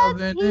Jean-Claude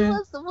Van Damme.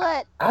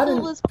 He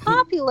was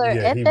popular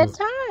at that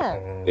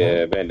time.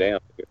 Yeah, Van Damme.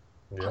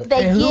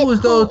 And who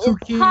was those two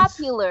kids?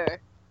 Popular.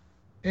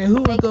 And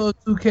who was those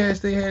two cats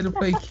they had to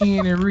play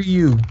Ken and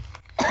Ryu?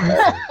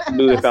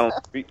 Knew they found on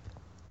the street.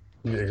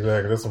 Yeah,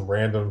 exactly. There's some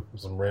random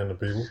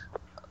people.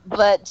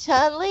 But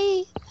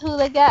Chun-Li, who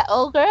they got,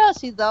 old girl,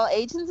 she's on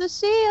Agents of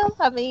S.H.I.E.L.D.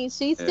 I mean,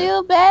 she's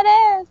still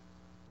badass.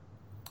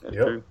 That's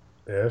true.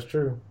 Yeah, that's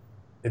true.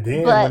 And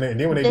then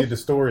when they did the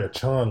story of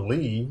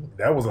Chun-Li,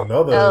 that was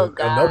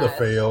another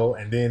fail.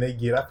 And then they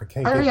get, I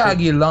gotta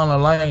get Lana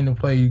Lang to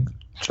play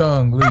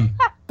Chun-Li.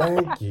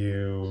 Thank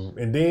you.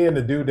 And then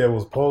the dude that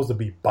was supposed to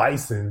be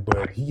Bison,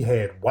 but he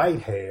had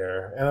white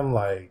hair, and I'm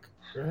like,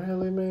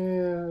 really,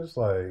 man? It's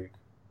like,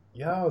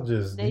 y'all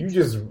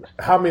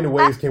how many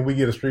ways can we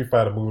get a Street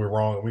Fighter movie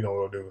wrong and we gonna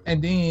go do it?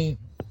 And then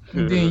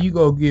you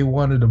go get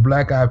one of the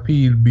Black Eyed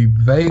Peas to be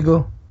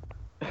Vega.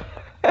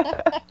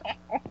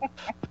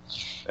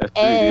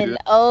 And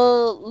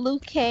old Liu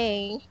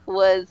Kang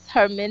was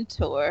her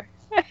mentor.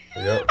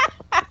 Yep.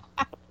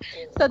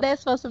 So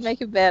that's supposed to make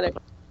it better.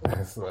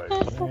 It's like,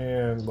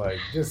 man, like,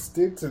 just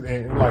stick to,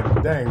 and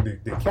like, dang,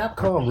 did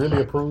Capcom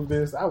really approve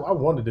this? I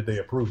wonder, did they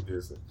approve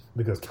this?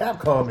 Because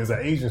Capcom is an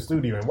Asian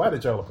studio, and why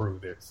did y'all approve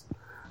this?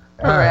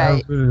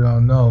 I really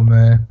don't know,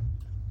 man.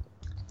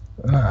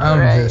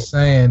 I'm just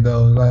saying,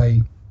 though,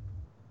 like,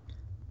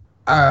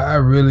 I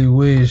really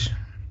wish,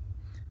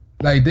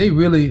 like, they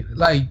really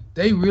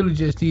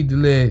just need to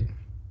let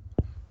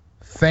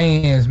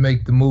fans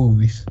make the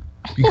movies.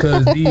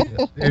 Because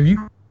if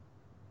you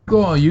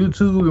go on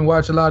YouTube and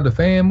watch a lot of the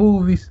fan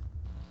movies,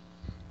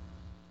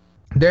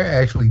 they're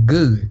actually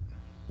good.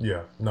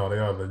 Yeah, no, they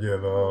are.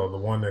 The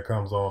one that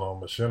comes on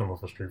Machinima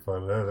for Street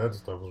Fighter,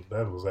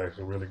 that was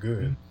actually really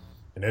good,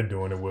 and they're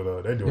doing it with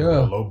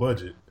a low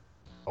budget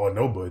or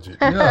no budget.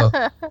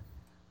 Yeah.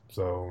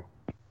 So,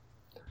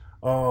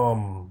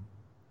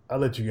 I'll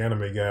let you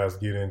anime guys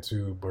get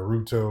into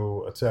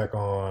Boruto, Attack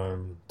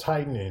on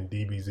Titan, and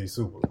DBZ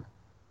Super.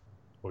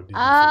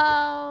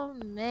 Oh,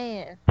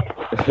 man.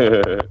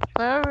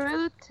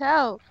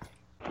 Boruto.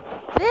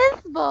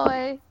 This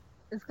boy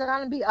is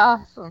going to be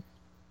awesome.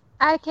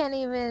 I can't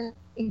even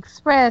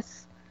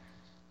express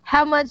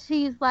how much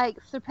he's like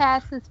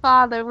surpassed his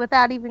father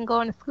without even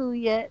going to school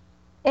yet.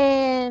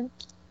 And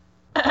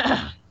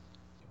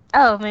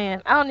oh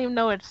man, I don't even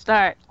know where to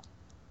start.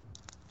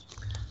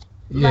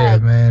 Yeah,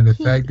 like, man, the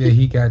fact that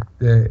he got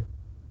that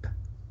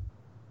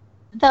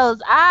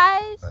those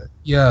eyes.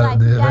 Yeah, like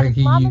the he got fact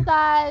his mama's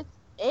eyes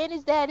and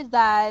his daddy's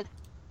eyes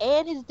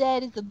and his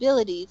daddy's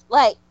abilities.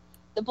 Like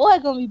the boy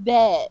gonna be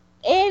bad.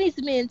 And he's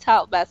being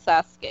taught by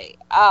Sasuke.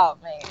 Oh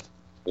man.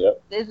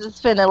 Yep. This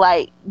is finna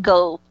like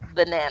go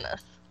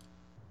bananas.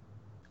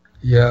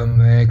 Yeah,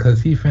 man,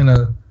 cause if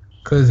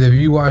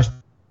you watch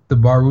the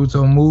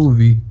Boruto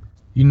movie,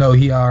 you know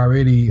he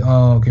already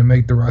can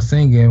make the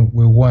Rasengan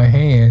with one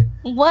hand.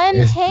 One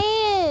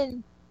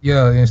hand.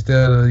 Yeah,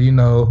 instead of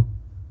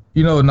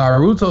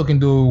Naruto can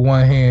do it with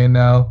one hand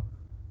now,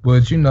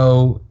 but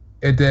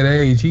at that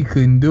age he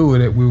couldn't do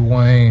it with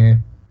one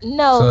hand.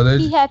 No, so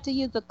he had to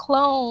use a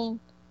clone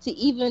to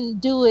even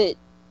do it.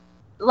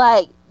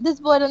 Like this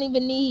boy don't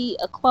even need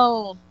a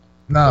clone.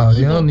 No,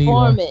 they don't need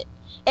one. It.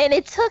 And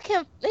it took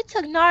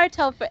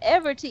Naruto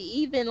forever to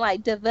even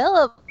like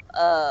develop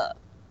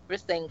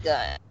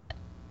Rasengan.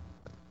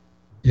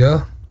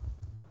 Yeah.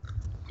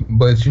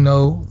 But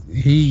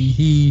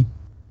he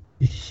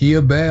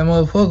a bad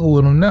motherfucker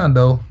with him now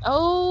though.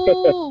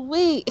 Oh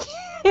wait.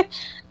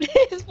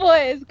 This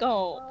boy is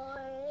gone.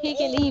 He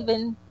can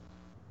even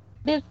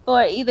this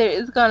boy either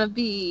is gonna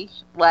be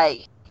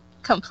like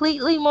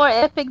completely more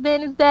epic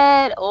than his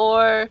dad,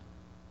 or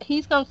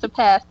he's gonna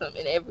surpass him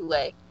in every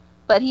way.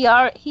 But he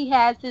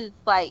has his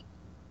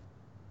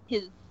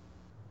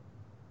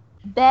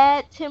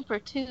bad temper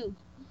too.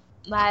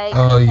 Like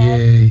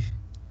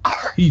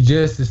he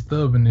just as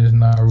stubborn as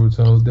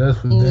Naruto. That's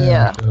for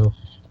damn sure.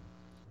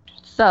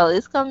 So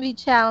it's gonna be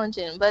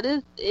challenging, but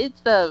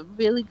it's a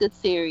really good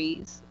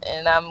series,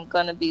 and I'm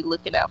gonna be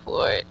looking out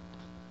for it.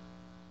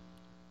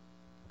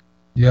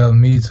 Yeah,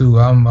 me too.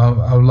 I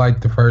like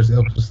the first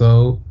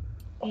episode,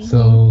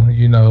 so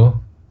Yeah,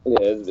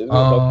 it's a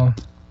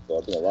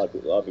lot of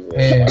people.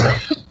 And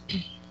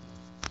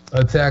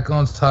Attack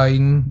on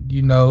Titan,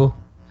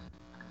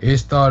 it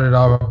started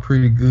off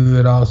pretty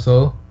good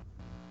also.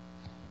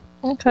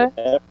 Okay.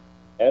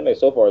 Anime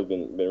so far has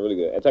been really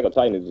good. Attack on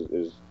Titan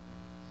is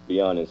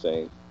beyond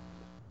insane.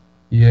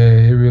 Yeah,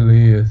 it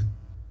really is.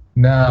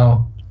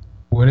 Now,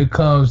 when it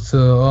comes to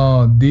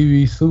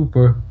DB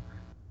Super,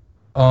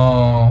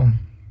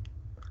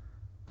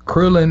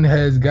 Krillin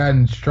has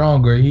gotten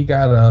stronger. He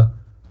got a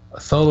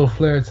solar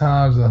flare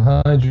times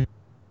 100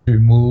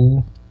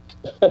 move,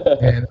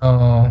 and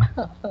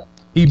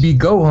he beat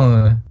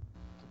Gohan.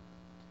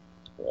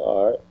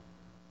 All right.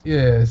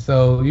 Yeah,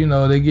 so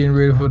they getting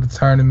ready for the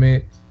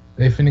tournament.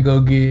 They finna go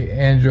get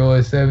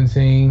Android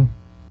 17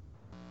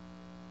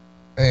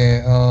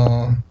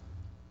 and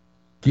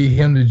get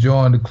him to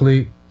join the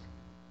clique.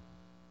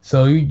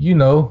 So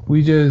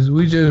we just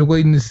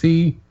waiting to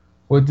see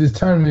what this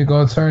tournament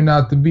gonna turn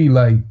out to be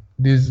like.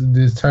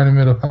 This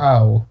tournament of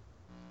power.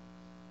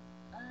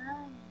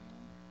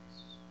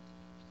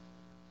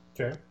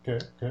 Okay.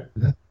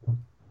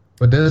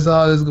 But that's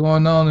all that's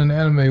going on in the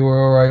anime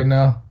world right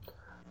now.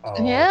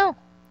 Yeah.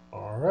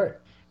 All right.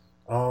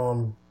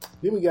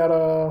 Then we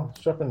got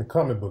stuff in the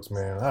comic books,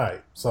 man. All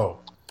right.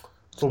 So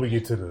before we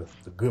get to the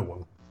good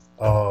one,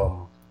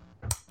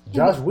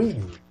 Josh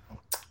Whedon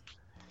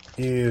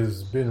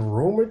is been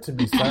rumored to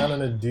be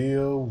signing a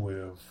deal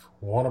with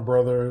Warner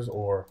Brothers,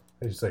 or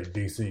I should say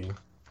DC,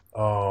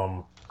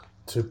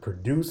 to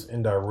produce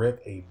and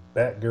direct a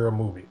Batgirl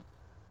movie.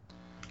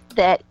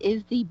 That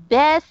is the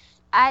best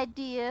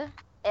idea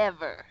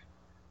ever.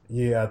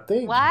 Yeah, I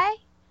think. Why?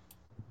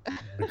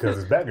 Because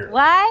it's Batgirl.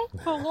 Why?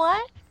 For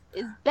one,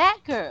 it's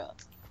Batgirl.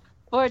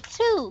 For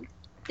two,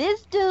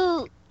 this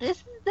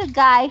is the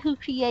guy who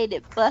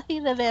created Buffy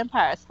the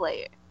Vampire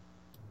Slayer.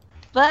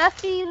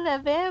 Buffy the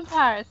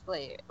Vampire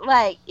Slayer.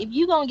 Like, if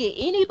you gonna get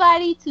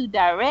anybody to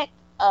direct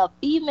a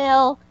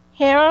female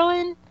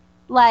heroine,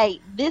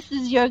 like, this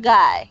is your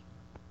guy.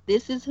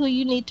 This is who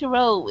you need to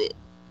roll with.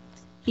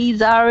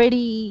 He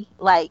already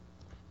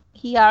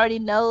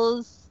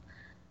knows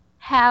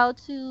how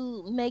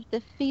to make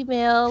the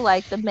female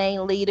like the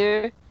main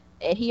leader,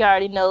 and he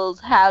already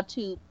knows how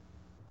to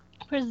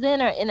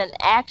present her in an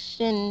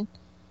action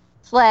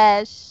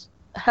slash.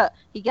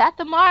 He got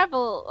the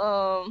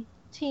Marvel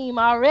team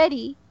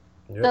already,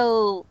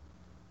 so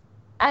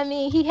I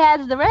mean he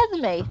has the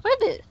resume for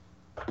this.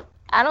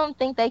 I don't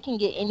think they can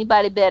get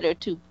anybody better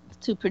to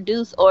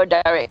produce or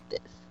direct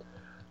this.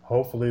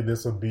 Hopefully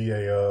this will be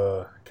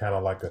a kind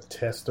of like a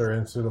tester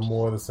into the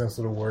more the sense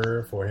of the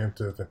word for him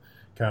to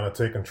kind of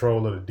take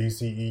control of the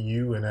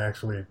DCEU and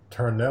actually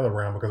turn that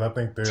around, because I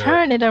think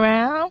turn it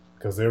around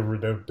because they're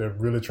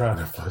really trying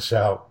to flush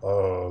out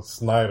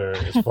Snyder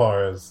as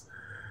far as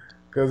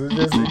because it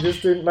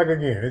just didn't, like,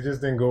 again, it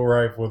just didn't go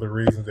right for the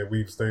reasons that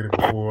we've stated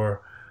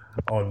before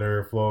on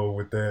NerdFlow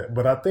with that.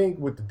 But I think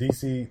with the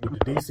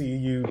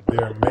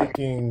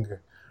DCEU,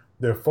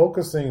 they're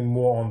focusing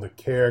more on the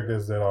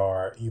characters that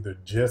are either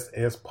just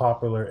as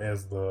popular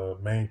as the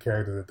main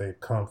characters that they've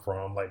come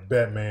from, like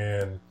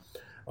Batman.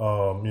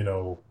 We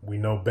know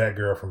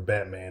Batgirl from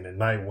Batman and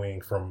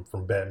Nightwing from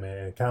Batman,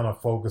 and kind of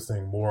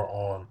focusing more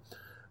on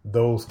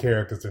those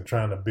characters and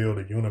trying to build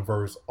a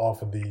universe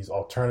off of these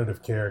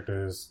alternative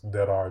characters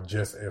that are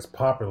just as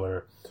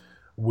popular,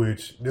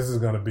 which this is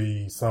going to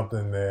be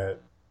something that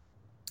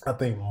I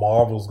think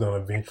Marvel's going to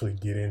eventually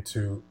get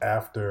into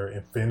after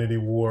Infinity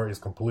War is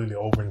completely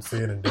over and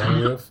said and done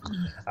with.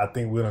 I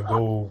think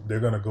Marvel's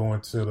going to go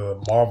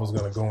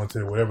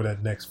into whatever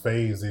that next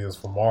phase is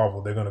for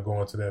Marvel. They're going to go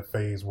into that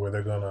phase where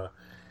they're going to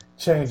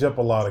change up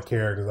a lot of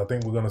characters. I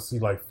think we're going to see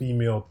like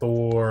female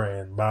Thor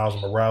and Miles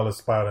Morales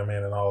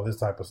Spider-Man and all this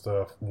type of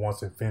stuff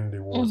once Infinity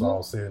War is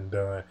all said and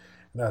done.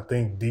 And I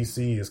think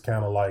DC is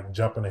kind of like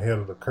jumping ahead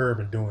of the curve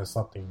and doing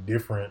something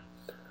different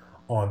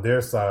on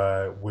their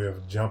side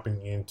with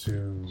jumping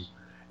into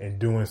and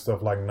doing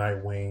stuff like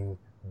Nightwing,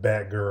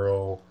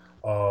 Batgirl.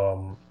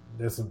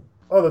 There's some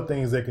other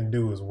things they can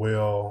do as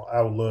well.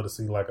 I would love to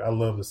see like a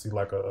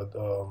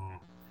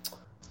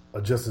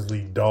Justice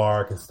League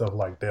Dark and stuff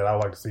like that. I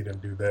would like to see them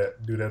do that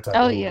type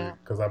of movie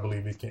because I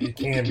believe it can be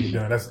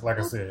done. That's, like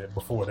I said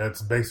before,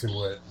 that's basically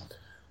what,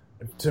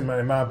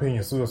 in my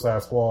opinion,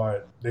 Suicide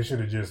Squad, they should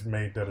have just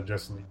made that a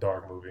Justice League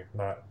Dark movie,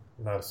 not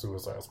a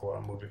Suicide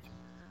Squad movie.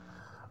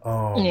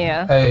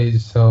 Hey,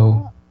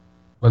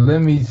 but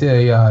let me tell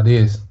y'all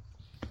this: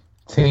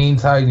 Teen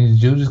Titans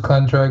Judas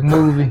Contract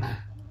movie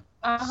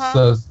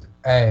sucks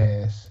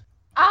ass.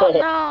 Oh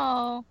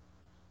no!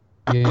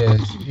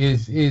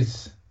 Yes,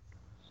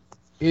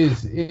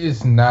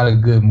 it's not a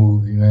good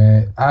movie,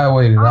 man. I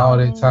waited all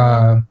that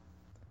time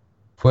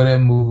for that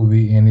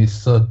movie, and it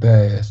sucked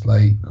ass,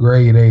 like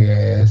grade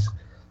A ass,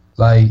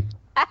 like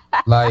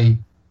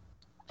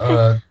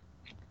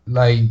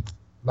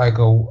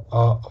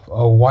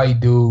a white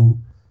dude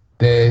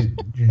that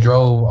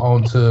drove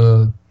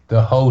onto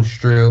the whole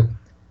strip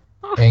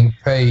and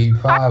paid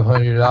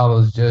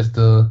 $500 just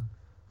to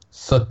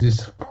suck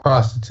this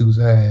prostitute's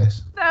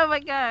ass. Oh my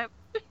god!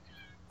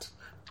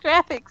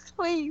 Graphics,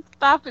 please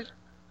stop it.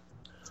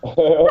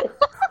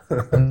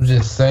 I'm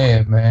just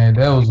saying, man,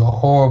 that was a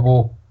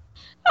horrible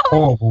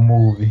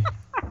movie.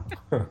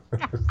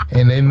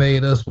 And they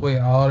made us wait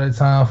all the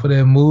time for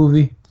that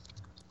movie.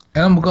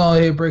 And I'm gonna go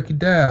ahead and break it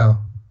down.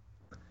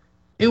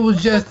 It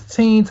was just a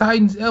Teen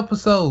Titans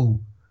episode.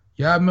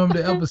 Y'all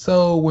remember the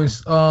episode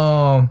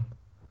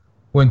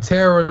when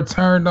Tara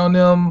turned on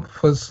them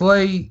for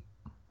Slade?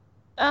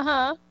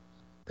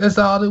 That's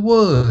all it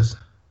was.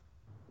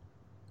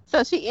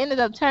 So she ended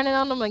up turning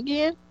on them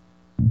again?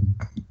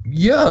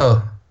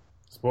 Yeah.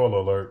 Spoiler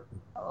alert.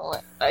 Oh,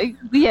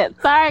 yeah,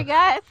 sorry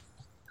guys.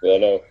 Yeah,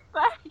 no.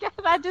 Sorry guys,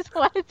 I just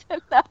wanted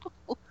to know.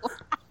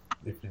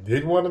 If you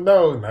didn't want to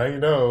know, now you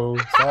know.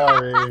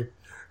 Sorry.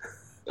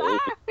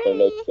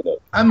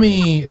 I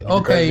mean,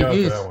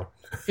 okay,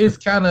 it's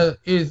kind of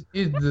it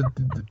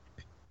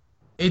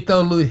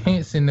throw little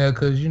hints in there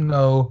because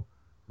Nightwing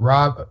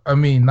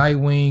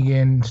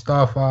and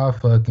Starfire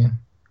fucking.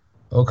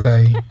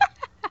 Okay,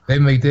 they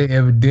make that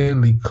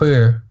evidently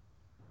clear.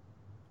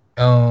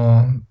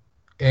 And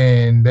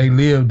they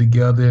live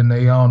together in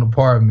their own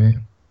apartment.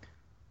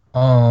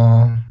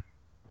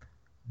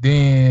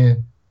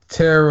 Then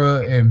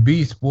Terra and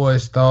Beast Boy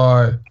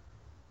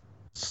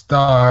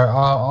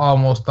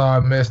almost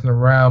started messing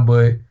around,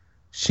 but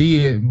she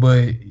did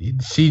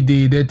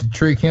that to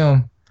trick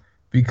him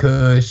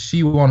because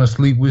she want to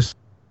sleep with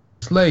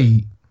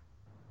Slade.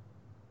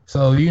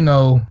 So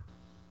I'm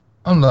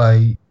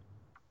like,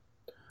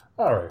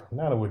 all right.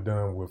 Now that we're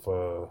done with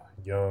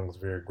Young's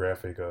very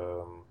graphic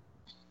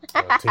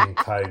Teen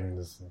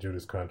Titans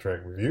Judas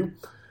Contract review,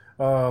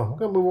 we're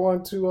gonna move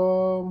on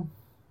to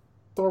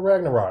Thor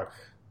Ragnarok.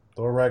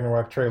 Thor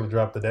Ragnarok trailer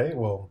dropped today.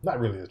 Well, not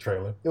really a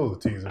trailer. It was a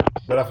teaser,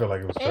 but I feel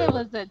like it was a trailer. It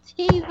was a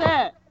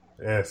teaser.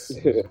 Yes,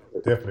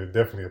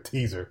 definitely a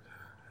teaser.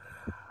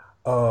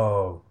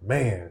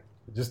 Man,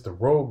 just the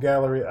Rogue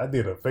Gallery. I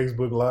did a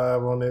Facebook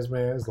Live on this,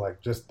 man. It's like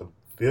just the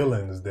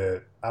villains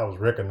that I was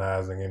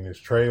recognizing in this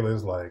trailer.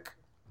 It's like,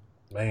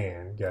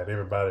 man, you got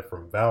everybody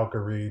from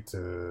Valkyrie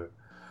to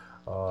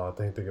I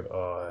think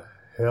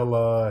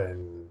Hela,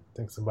 and I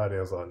think somebody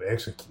else on the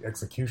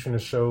Executioner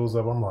shows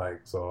up. I'm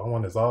like, so I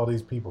wonder, is all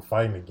these people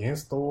fighting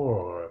against Thor,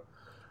 or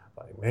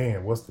like,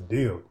 man, what's the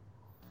deal?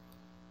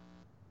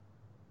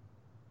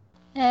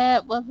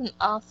 That was an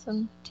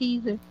awesome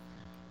teaser.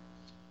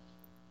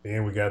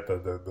 Then we got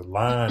the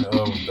line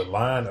of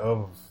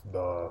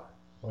the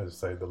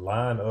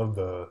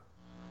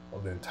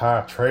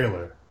entire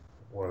trailer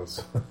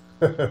was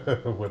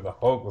when the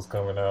Hulk was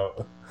coming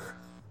out.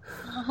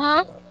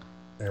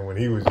 And when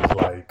he was just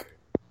like,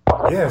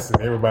 yes,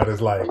 and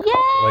everybody's like,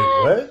 yes!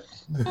 Wait, what?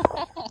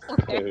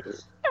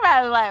 Everybody's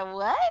like,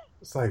 what?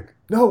 It's like,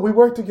 no, we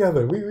work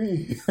together.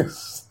 We.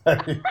 It's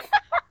like,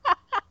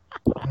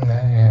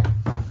 man.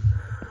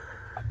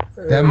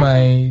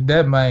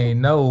 That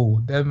man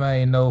know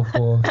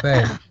for a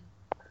fact.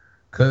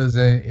 Cause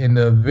in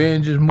the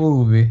Avengers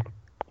movie,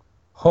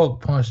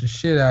 Hulk punched the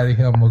shit out of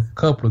him a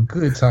couple of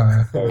good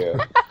times. Oh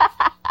yeah.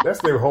 That's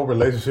their whole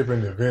relationship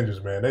in the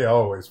Avengers, man. They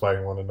always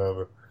fighting one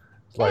another.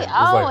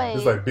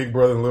 It's like big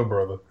brother and little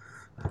brother.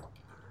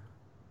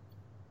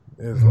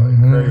 It's like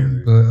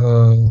crazy.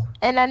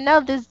 And I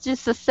know this is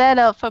just a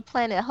setup for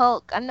Planet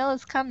Hulk. I know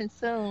it's coming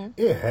soon.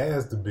 It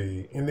has to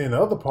be. And then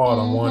the other part,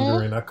 I'm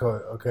wondering.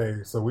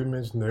 So we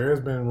mentioned there has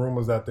been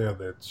rumors out there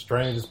that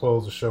Strange is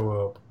supposed to show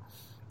up,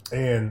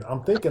 and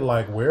I'm thinking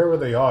like wherever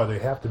they are, they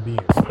have to be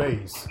in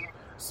space.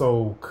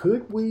 So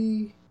could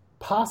we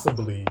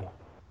possibly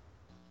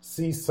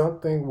see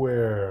something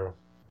where,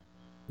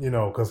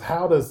 because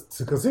here's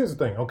the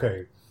thing.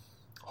 Okay,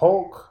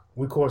 Hulk,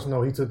 we of course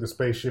know he took the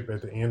spaceship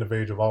at the end of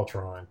Age of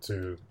Ultron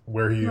to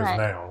where he is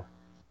now.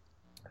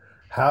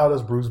 How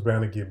does Bruce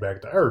Banner get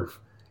back to Earth?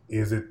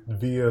 Is it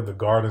via the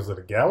Guardians of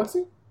the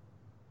Galaxy?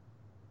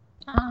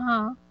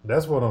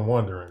 That's what I'm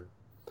wondering.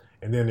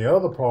 And then the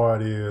other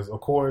part is, of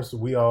course,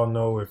 we all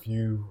know if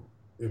you've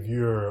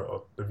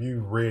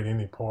read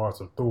any parts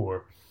of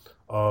Thor,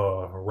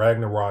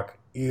 Ragnarok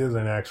is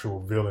an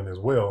actual villain as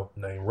well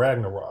named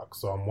Ragnarok.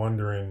 So I'm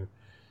wondering,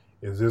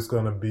 is this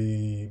going to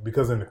be,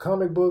 because in the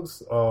comic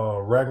books,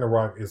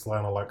 Ragnarok is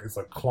it's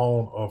a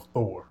clone of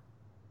Thor,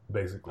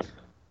 basically.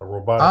 A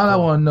robotic All clone. I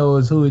want to know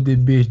is who is the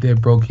bitch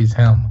that broke his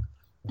hammer?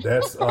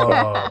 That's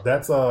Hela,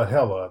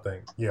 I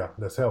think. Yeah,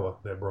 that's Hela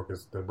that broke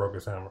his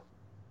hammer.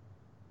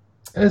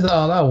 That's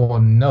all I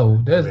want to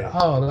know. That's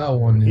all I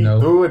want to know.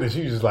 He threw it and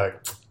she was just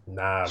like,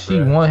 nah, she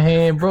bruh. One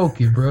hand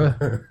broke it, bro.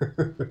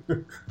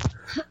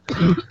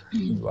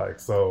 Like,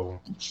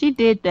 so. She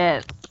did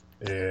that.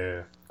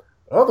 Yeah.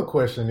 Other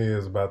question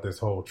is about this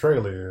whole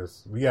trailer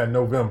is we got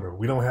November.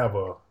 We don't have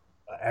a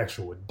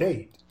actual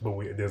date,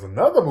 but there's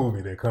another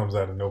movie that comes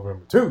out in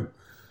November too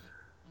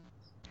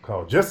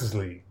called Justice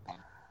League.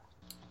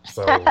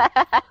 So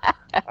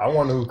I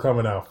wonder who's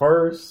coming out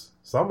first.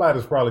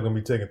 Somebody's probably going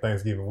to be taking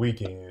Thanksgiving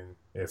weekend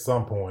at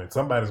some point.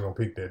 Somebody's going to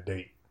pick that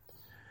date.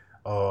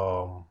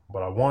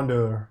 But I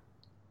wonder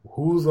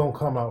who's going to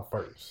come out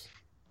first.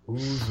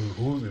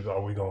 Somebody's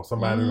going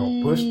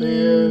to push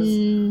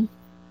theirs?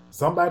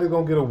 Somebody's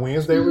going to get a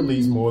Wednesday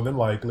release more than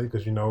likely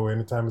because,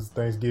 anytime it's a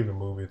Thanksgiving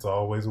movie, it's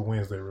always a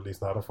Wednesday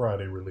release, not a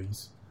Friday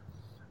release.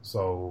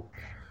 So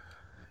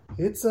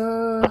it's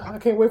I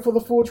can't wait for the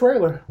full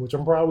trailer, which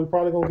I'm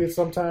probably going to get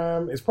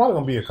sometime. It's probably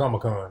going to be a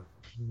Comic-Con.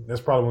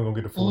 That's probably when we're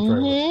going to get the full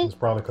trailer. It's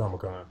probably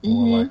Comic-Con,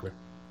 more likely.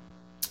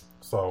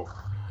 So,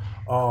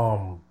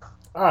 all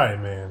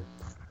right, man.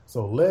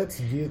 So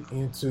let's get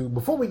into,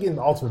 before we get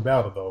into Ultimate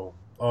Battle, though,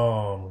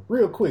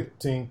 real quick,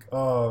 Tink,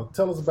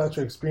 tell us about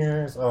your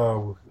experience.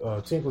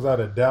 Tink was out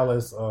at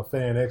Dallas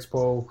Fan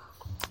Expo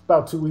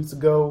about 2 weeks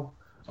ago.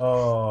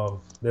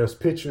 There's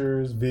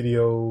pictures,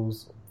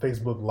 videos,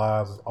 Facebook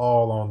Lives, it's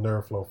all on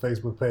NerdFlow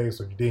Facebook page.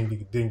 So if you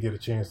didn't get a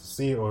chance to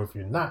see it, or if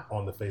you're not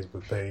on the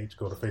Facebook page,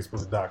 go to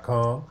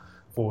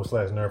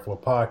facebook.com/NerdFlow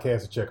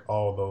podcast to check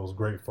all those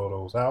great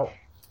photos out.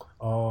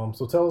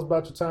 So tell us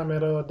about your time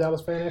at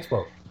Dallas Fan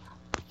Expo.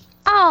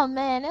 Oh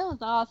man, it was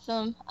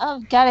awesome.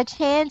 Got a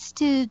chance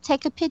to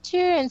take a picture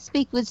and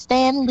speak with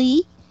Stan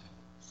Lee,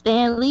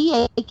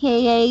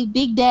 aka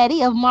Big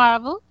Daddy of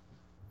Marvel,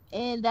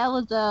 and that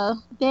was a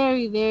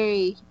very,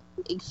 very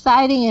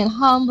exciting and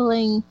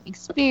humbling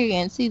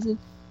experience. He's a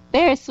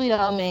very sweet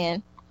old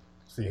man.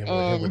 See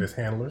him with his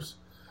handlers.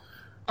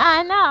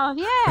 I know,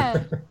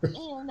 yeah.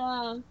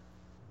 And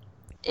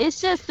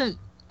it's just the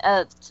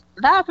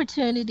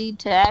opportunity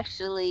to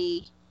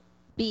actually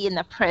be in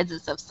the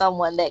presence of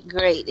someone that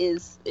great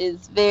is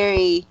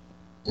very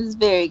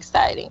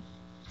exciting.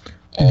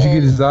 Did you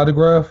get his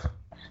autograph?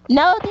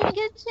 No, didn't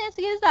get a chance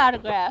to get his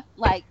autograph.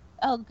 Like,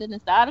 oh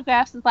goodness, the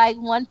autographs was like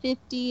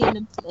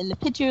 $150 and the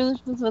pictures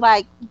was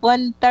like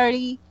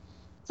 $130.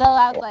 So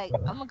I was like,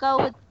 I'm gonna go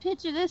with the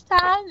picture this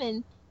time,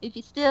 and if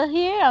you're still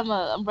here, I'm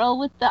gonna roll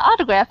with the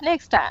autograph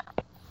next time.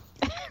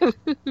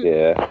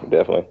 Yeah,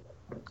 definitely.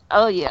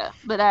 Oh yeah,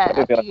 but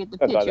I figured the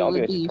picture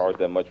would be. Charge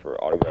that much for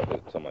autograph or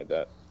something like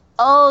that.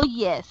 Oh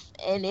yes,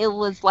 and it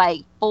was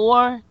like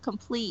 4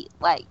 complete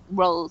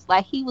rows.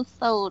 Like he was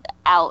sold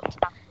out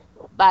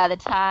by the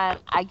time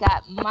I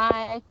got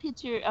my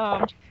picture.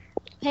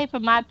 Pay for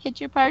my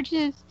picture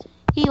purchase.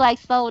 He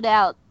sold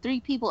out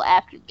 3 people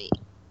after me,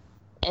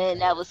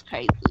 and that was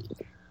crazy.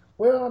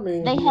 Well, I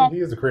mean, he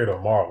is the creator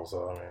of Marvel,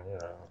 so I mean,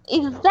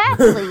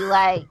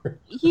 Exactly.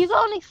 You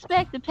don't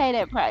expect to pay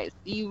that price.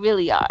 You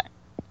really are.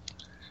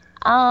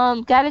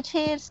 Got a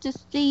chance to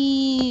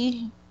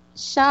see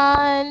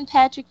Sean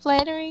Patrick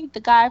Flannery, the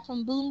guy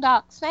from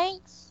Boondock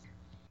Saints.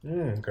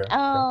 Okay.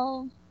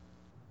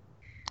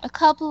 A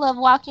couple of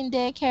Walking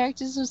Dead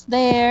characters was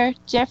there.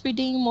 Jeffrey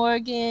Dean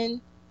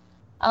Morgan,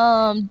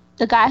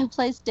 the guy who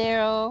plays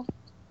Daryl.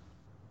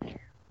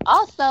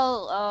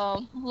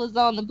 Also, was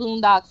on the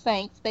Boondock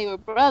Saints. They were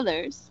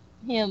brothers,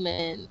 him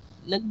and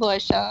the boy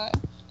Sean.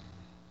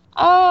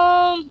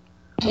 The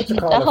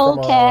whole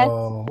cast.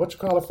 What you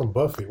call it from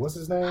Buffy? What's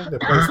his name? That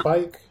plays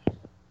Spike.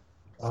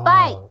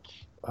 Spike.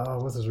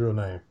 What's his real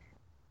name?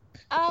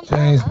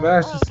 James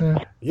Masterson.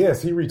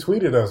 Yes, he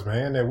retweeted us,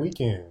 man, that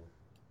weekend.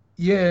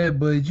 Yeah,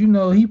 but you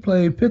know he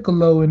played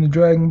Piccolo in the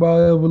Dragon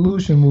Ball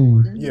Evolution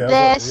movie. Yeah,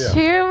 that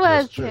sure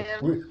was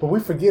him. But we're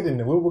forgetting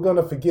that. We're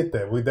gonna forget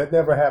that. That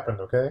never happened,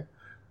 okay?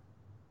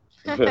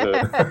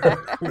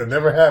 That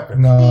never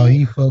happened. No,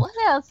 he fucked. What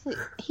else?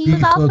 He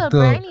was also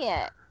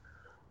Brainiac.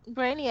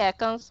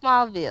 Brainiac on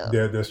Smallville.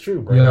 Yeah, that's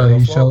true. Brainiac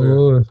on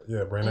Smallville. Sure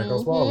yeah, Brainiac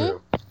on Smallville.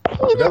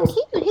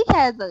 He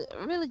has a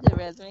really good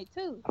resume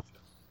too.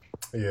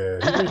 Yeah,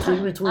 he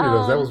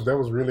retweeted us. That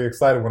was really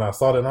exciting when I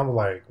saw that. And I'm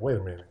like, wait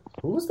a minute,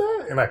 who's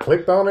that? And I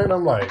clicked on it, and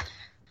I'm like,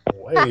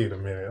 wait a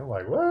minute. I'm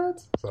like,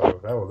 what? So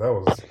that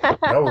was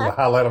a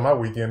highlight of my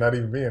weekend, not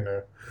even being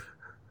there.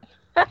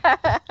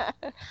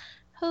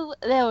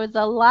 There was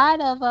a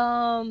lot of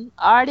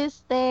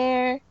artists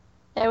there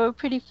that were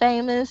pretty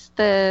famous.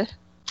 I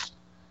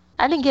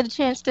didn't get a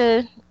chance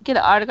to get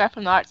an autograph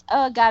from the artists.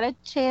 Got a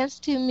chance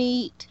to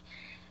meet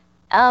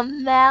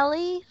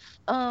Mally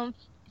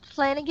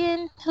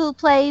Flanagan, who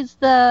plays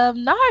the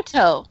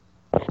Naruto.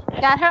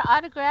 Got her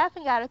autograph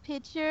and got a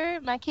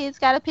picture. My kids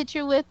got a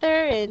picture with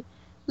her, and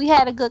we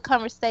had a good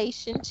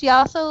conversation. She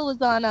also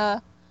was on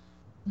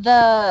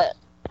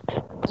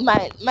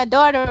my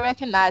daughter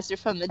recognized her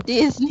from the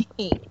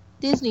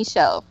Disney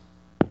show,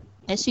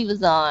 and she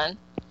was on.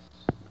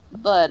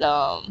 But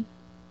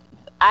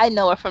I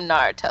know her from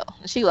Naruto.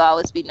 She will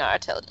always be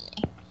Naruto to me.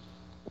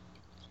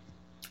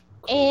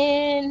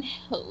 And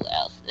who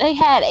else? They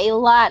had a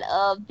lot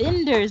of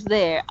vendors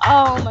there.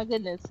 Oh my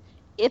goodness.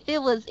 If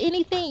it was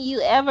anything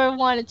you ever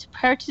wanted to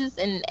purchase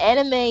in an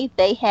anime,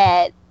 they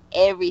had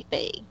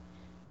everything.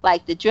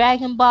 Like the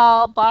Dragon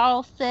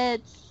Ball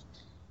sets,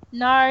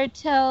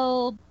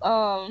 Naruto,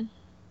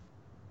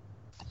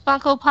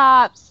 Funko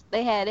Pops.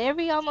 They had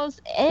almost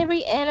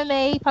every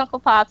anime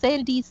Funko Pops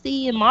and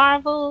DC and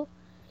Marvel.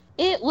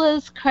 It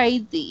was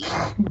crazy.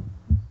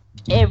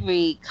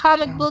 Every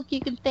comic book you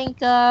can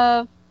think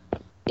of.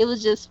 It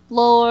was just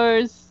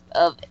floors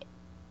of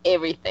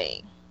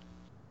everything.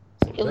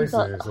 So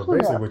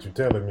basically, what you're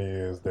telling me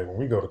is that when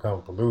we go to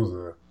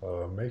Comicpalooza,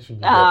 make sure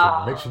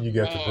you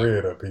get your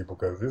bread up, people,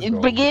 because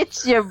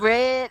get your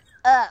bread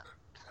up.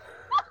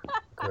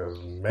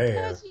 Because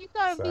man,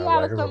 sounds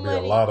like there's gonna be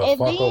a lot of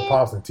Funko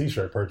Pops and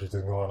T-shirt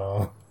purchases going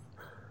on.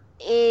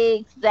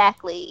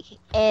 Exactly,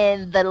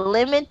 and the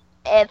limit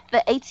at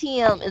the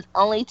ATM is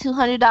only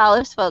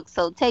 $200, folks.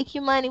 So take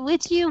your money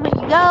with you when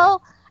you go.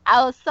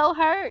 I was so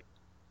hurt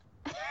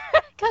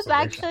because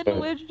I couldn't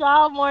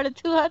withdraw more than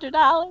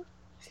 $200.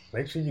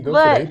 Make sure you go to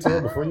the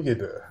ATM before you get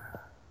there.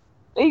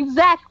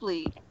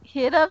 Exactly.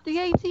 Hit up the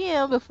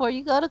ATM before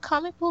you go to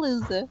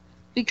Comicpalooza,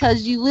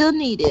 because you will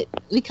need it.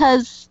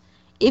 Because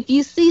if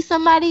you see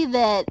somebody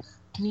that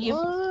you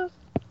want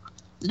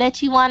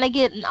to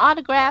get an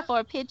autograph or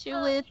a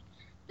picture with,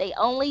 they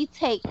only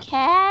take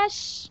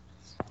cash.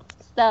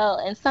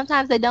 And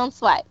sometimes they don't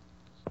swipe.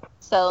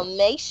 So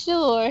make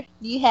sure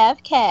you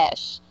have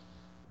cash.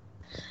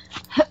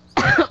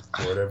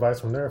 Word advice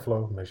from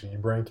NerdFlow. Make sure you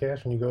bring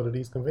cash when you go to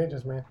these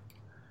conventions, man.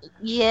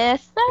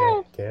 Yes,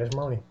 sir. Cash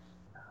money.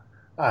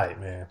 All right,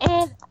 man.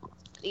 And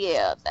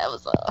yeah, that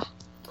was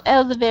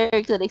a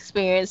very good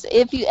experience.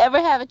 If you ever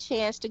have a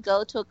chance to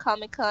go to a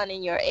Comic-Con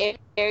in your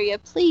area,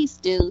 please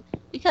do,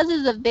 because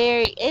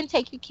and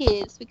take your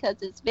kids,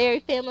 because it's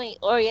very family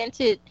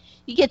oriented.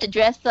 You get to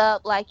dress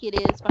up like it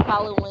is for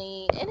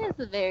Halloween, and it's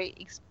a very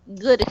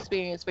good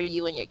experience for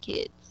you and your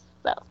kids.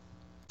 So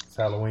it's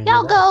Halloween.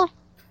 Y'all go.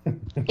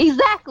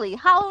 Exactly.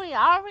 Halloween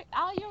all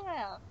year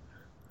round.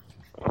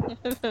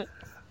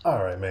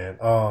 All right, man.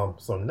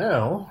 So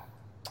now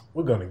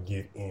we're gonna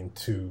get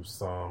into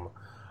some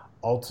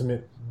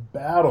Ultimate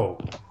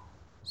Battle.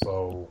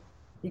 So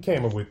we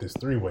came up with this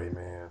 3-way,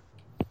 man,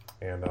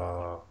 and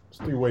this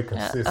 3-way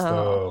consists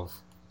of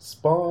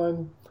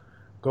Spawn,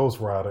 Ghost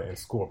Rider, and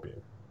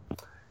Scorpion.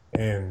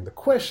 And the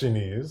question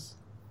is,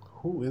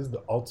 who is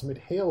the ultimate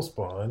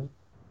Hellspawn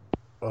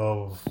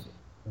of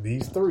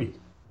these three?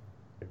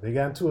 If they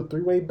got into a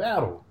 3-way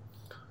battle,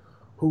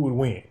 who would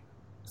win?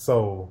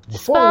 So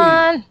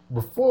before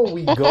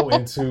we go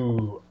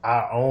into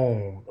our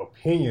own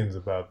opinions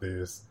about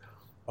this,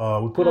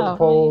 we put up a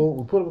poll.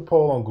 We put up a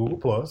poll on Google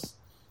Plus.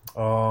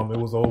 It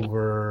was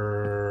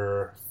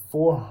over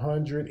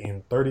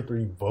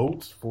 433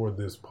 votes for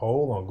this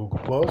poll on Google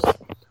Plus.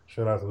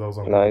 Shout out to those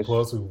on Google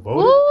Plus who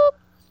voted.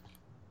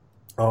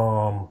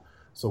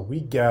 So we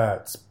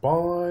got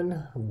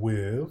Spawn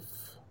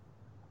with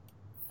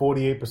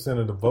 48%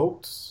 of the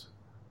votes,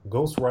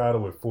 Ghost Rider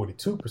with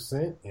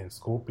 42%, and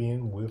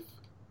Scorpion with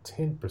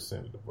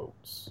 10% of the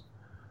votes.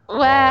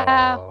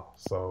 Wow.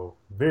 So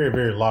very,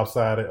 very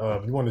lopsided.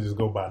 If you want to just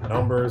go by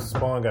numbers,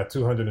 Spawn got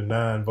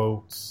 209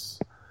 votes.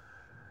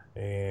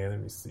 And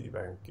let me see if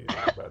I can get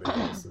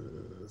everybody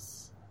else's.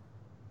 It's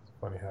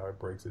funny how it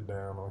breaks it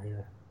down on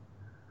here.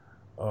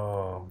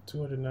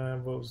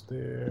 209 votes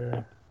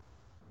there.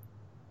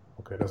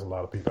 Okay, that's a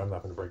lot of people. I'm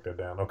not going to break that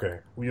down. Okay,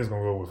 we just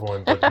going to go with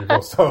 433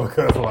 votes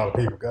because a lot of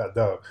people. God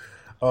dog.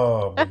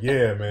 But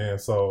yeah, man.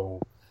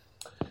 So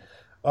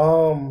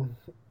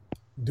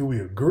Do we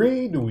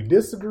agree? Do we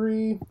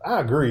disagree? I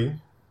agree.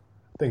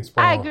 I think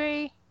Spawn. I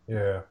agree.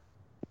 Yeah.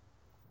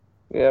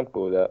 Yeah, I'm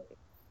cool with that.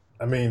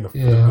 I mean,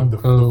 I'm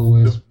cool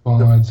with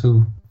Spawn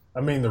too.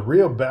 I mean, the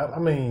real battle. I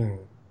mean,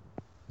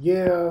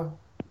 yeah,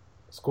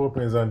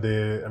 Scorpion's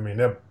undead. I mean,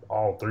 they're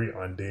all three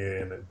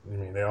undead, and I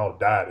mean, they all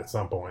died at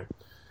some point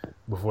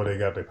before they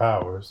got their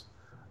powers.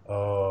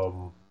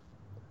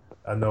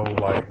 I know,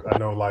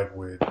 like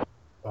with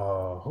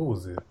who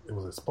was it?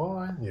 Was it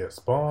Spawn? Yeah,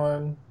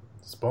 Spawn.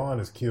 Spawn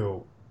has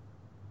killed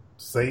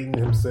Satan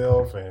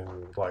himself,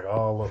 and like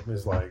all of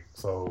it's like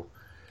so.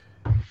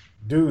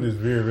 Dude is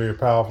very, very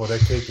powerful.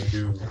 That Cake can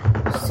do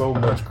so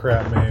much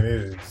crap, man.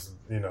 It is,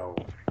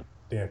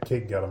 damn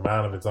Cake got a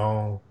mind of its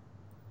own,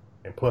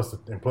 and plus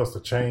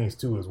the chains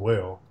too as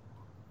well.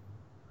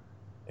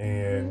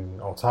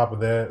 And on top of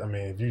that, I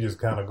mean, if you just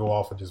kind of go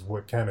off of just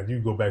what kind of you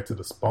go back to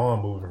the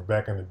Spawn movie from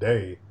back in the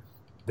day,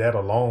 that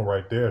alone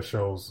right there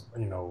shows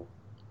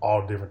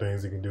all different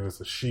things he can do.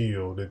 It's a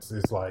shield.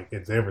 It's like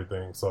it's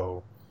everything.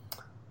 So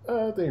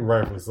I think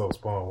rightfully so,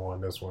 Spawn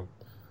won this one.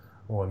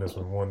 Won this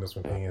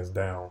one hands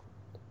down.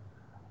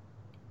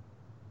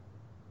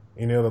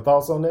 Any other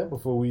thoughts on that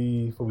before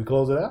we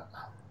close it out?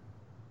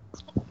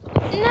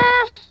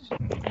 Nah.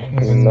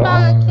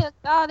 Spawn killed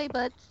all they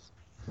butts.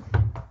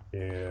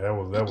 Yeah, that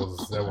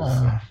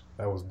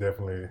was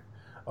definitely.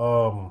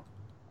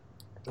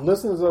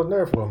 Listeners of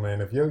NerdFlow, man,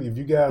 if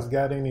you guys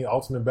got any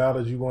ultimate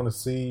battles you want to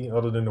see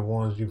other than the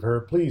ones you've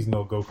heard, please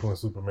no Goku and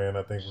Superman.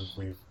 I think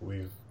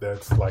we've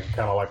that's like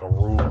kind of like a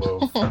rule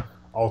of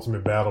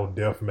ultimate battle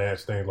death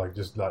match thing. Like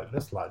just like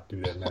let's not do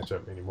that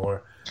matchup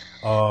anymore.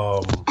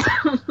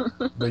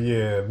 But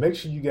yeah, make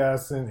sure you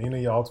guys send any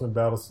of your ultimate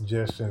battle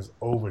suggestions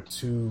over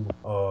to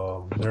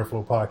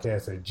NerdFlow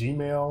Podcast at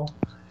Gmail.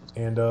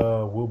 And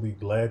we'll be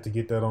glad to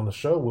get that on the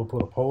show. We'll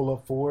put a poll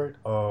up for it.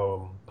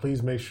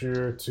 Please make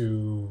sure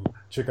to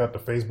check out the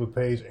Facebook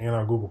page and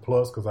our Google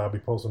Plus because I'll be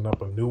posting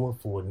up a new one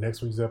for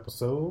next week's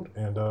episode.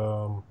 And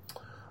I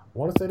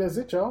want to say that's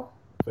it, y'all,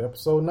 for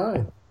episode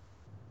 9.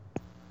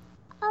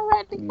 All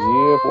right,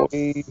 yeah,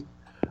 boy.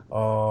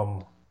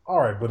 All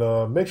right,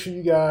 but make sure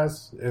you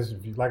guys,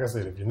 like I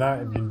said, if you're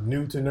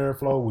new to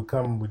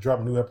NerdFlow, we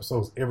drop new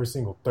episodes every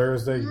single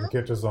Thursday. You can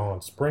catch us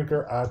on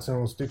Sprinkler,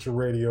 iTunes, Stitcher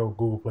Radio,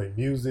 Google Play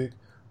Music.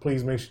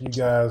 Please make sure you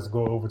guys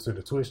go over to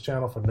the Twitch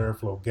channel for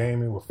NerdFlow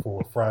Gaming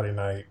for Friday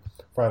night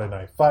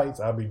fights.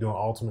 I'll be doing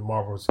Ultimate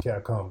Marvel vs.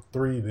 Capcom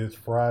 3 this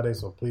Friday,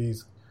 so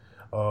please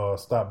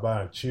stop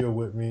by and chill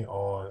with me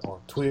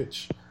on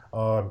Twitch.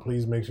 And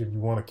please make sure if you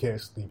want to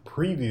catch the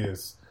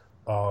previous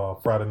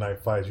Friday night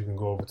fights, you can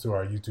go over to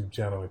our YouTube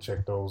channel and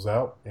check those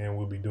out. And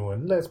we'll be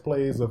doing Let's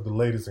Plays of the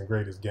latest and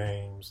greatest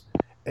games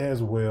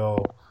as well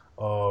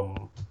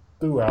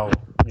throughout,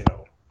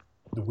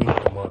 the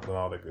week, the month, and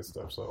all that good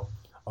stuff. So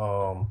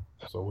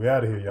we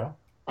out of here, y'all.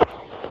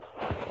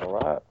 All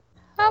right.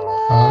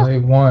 Hello. All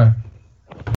right, one.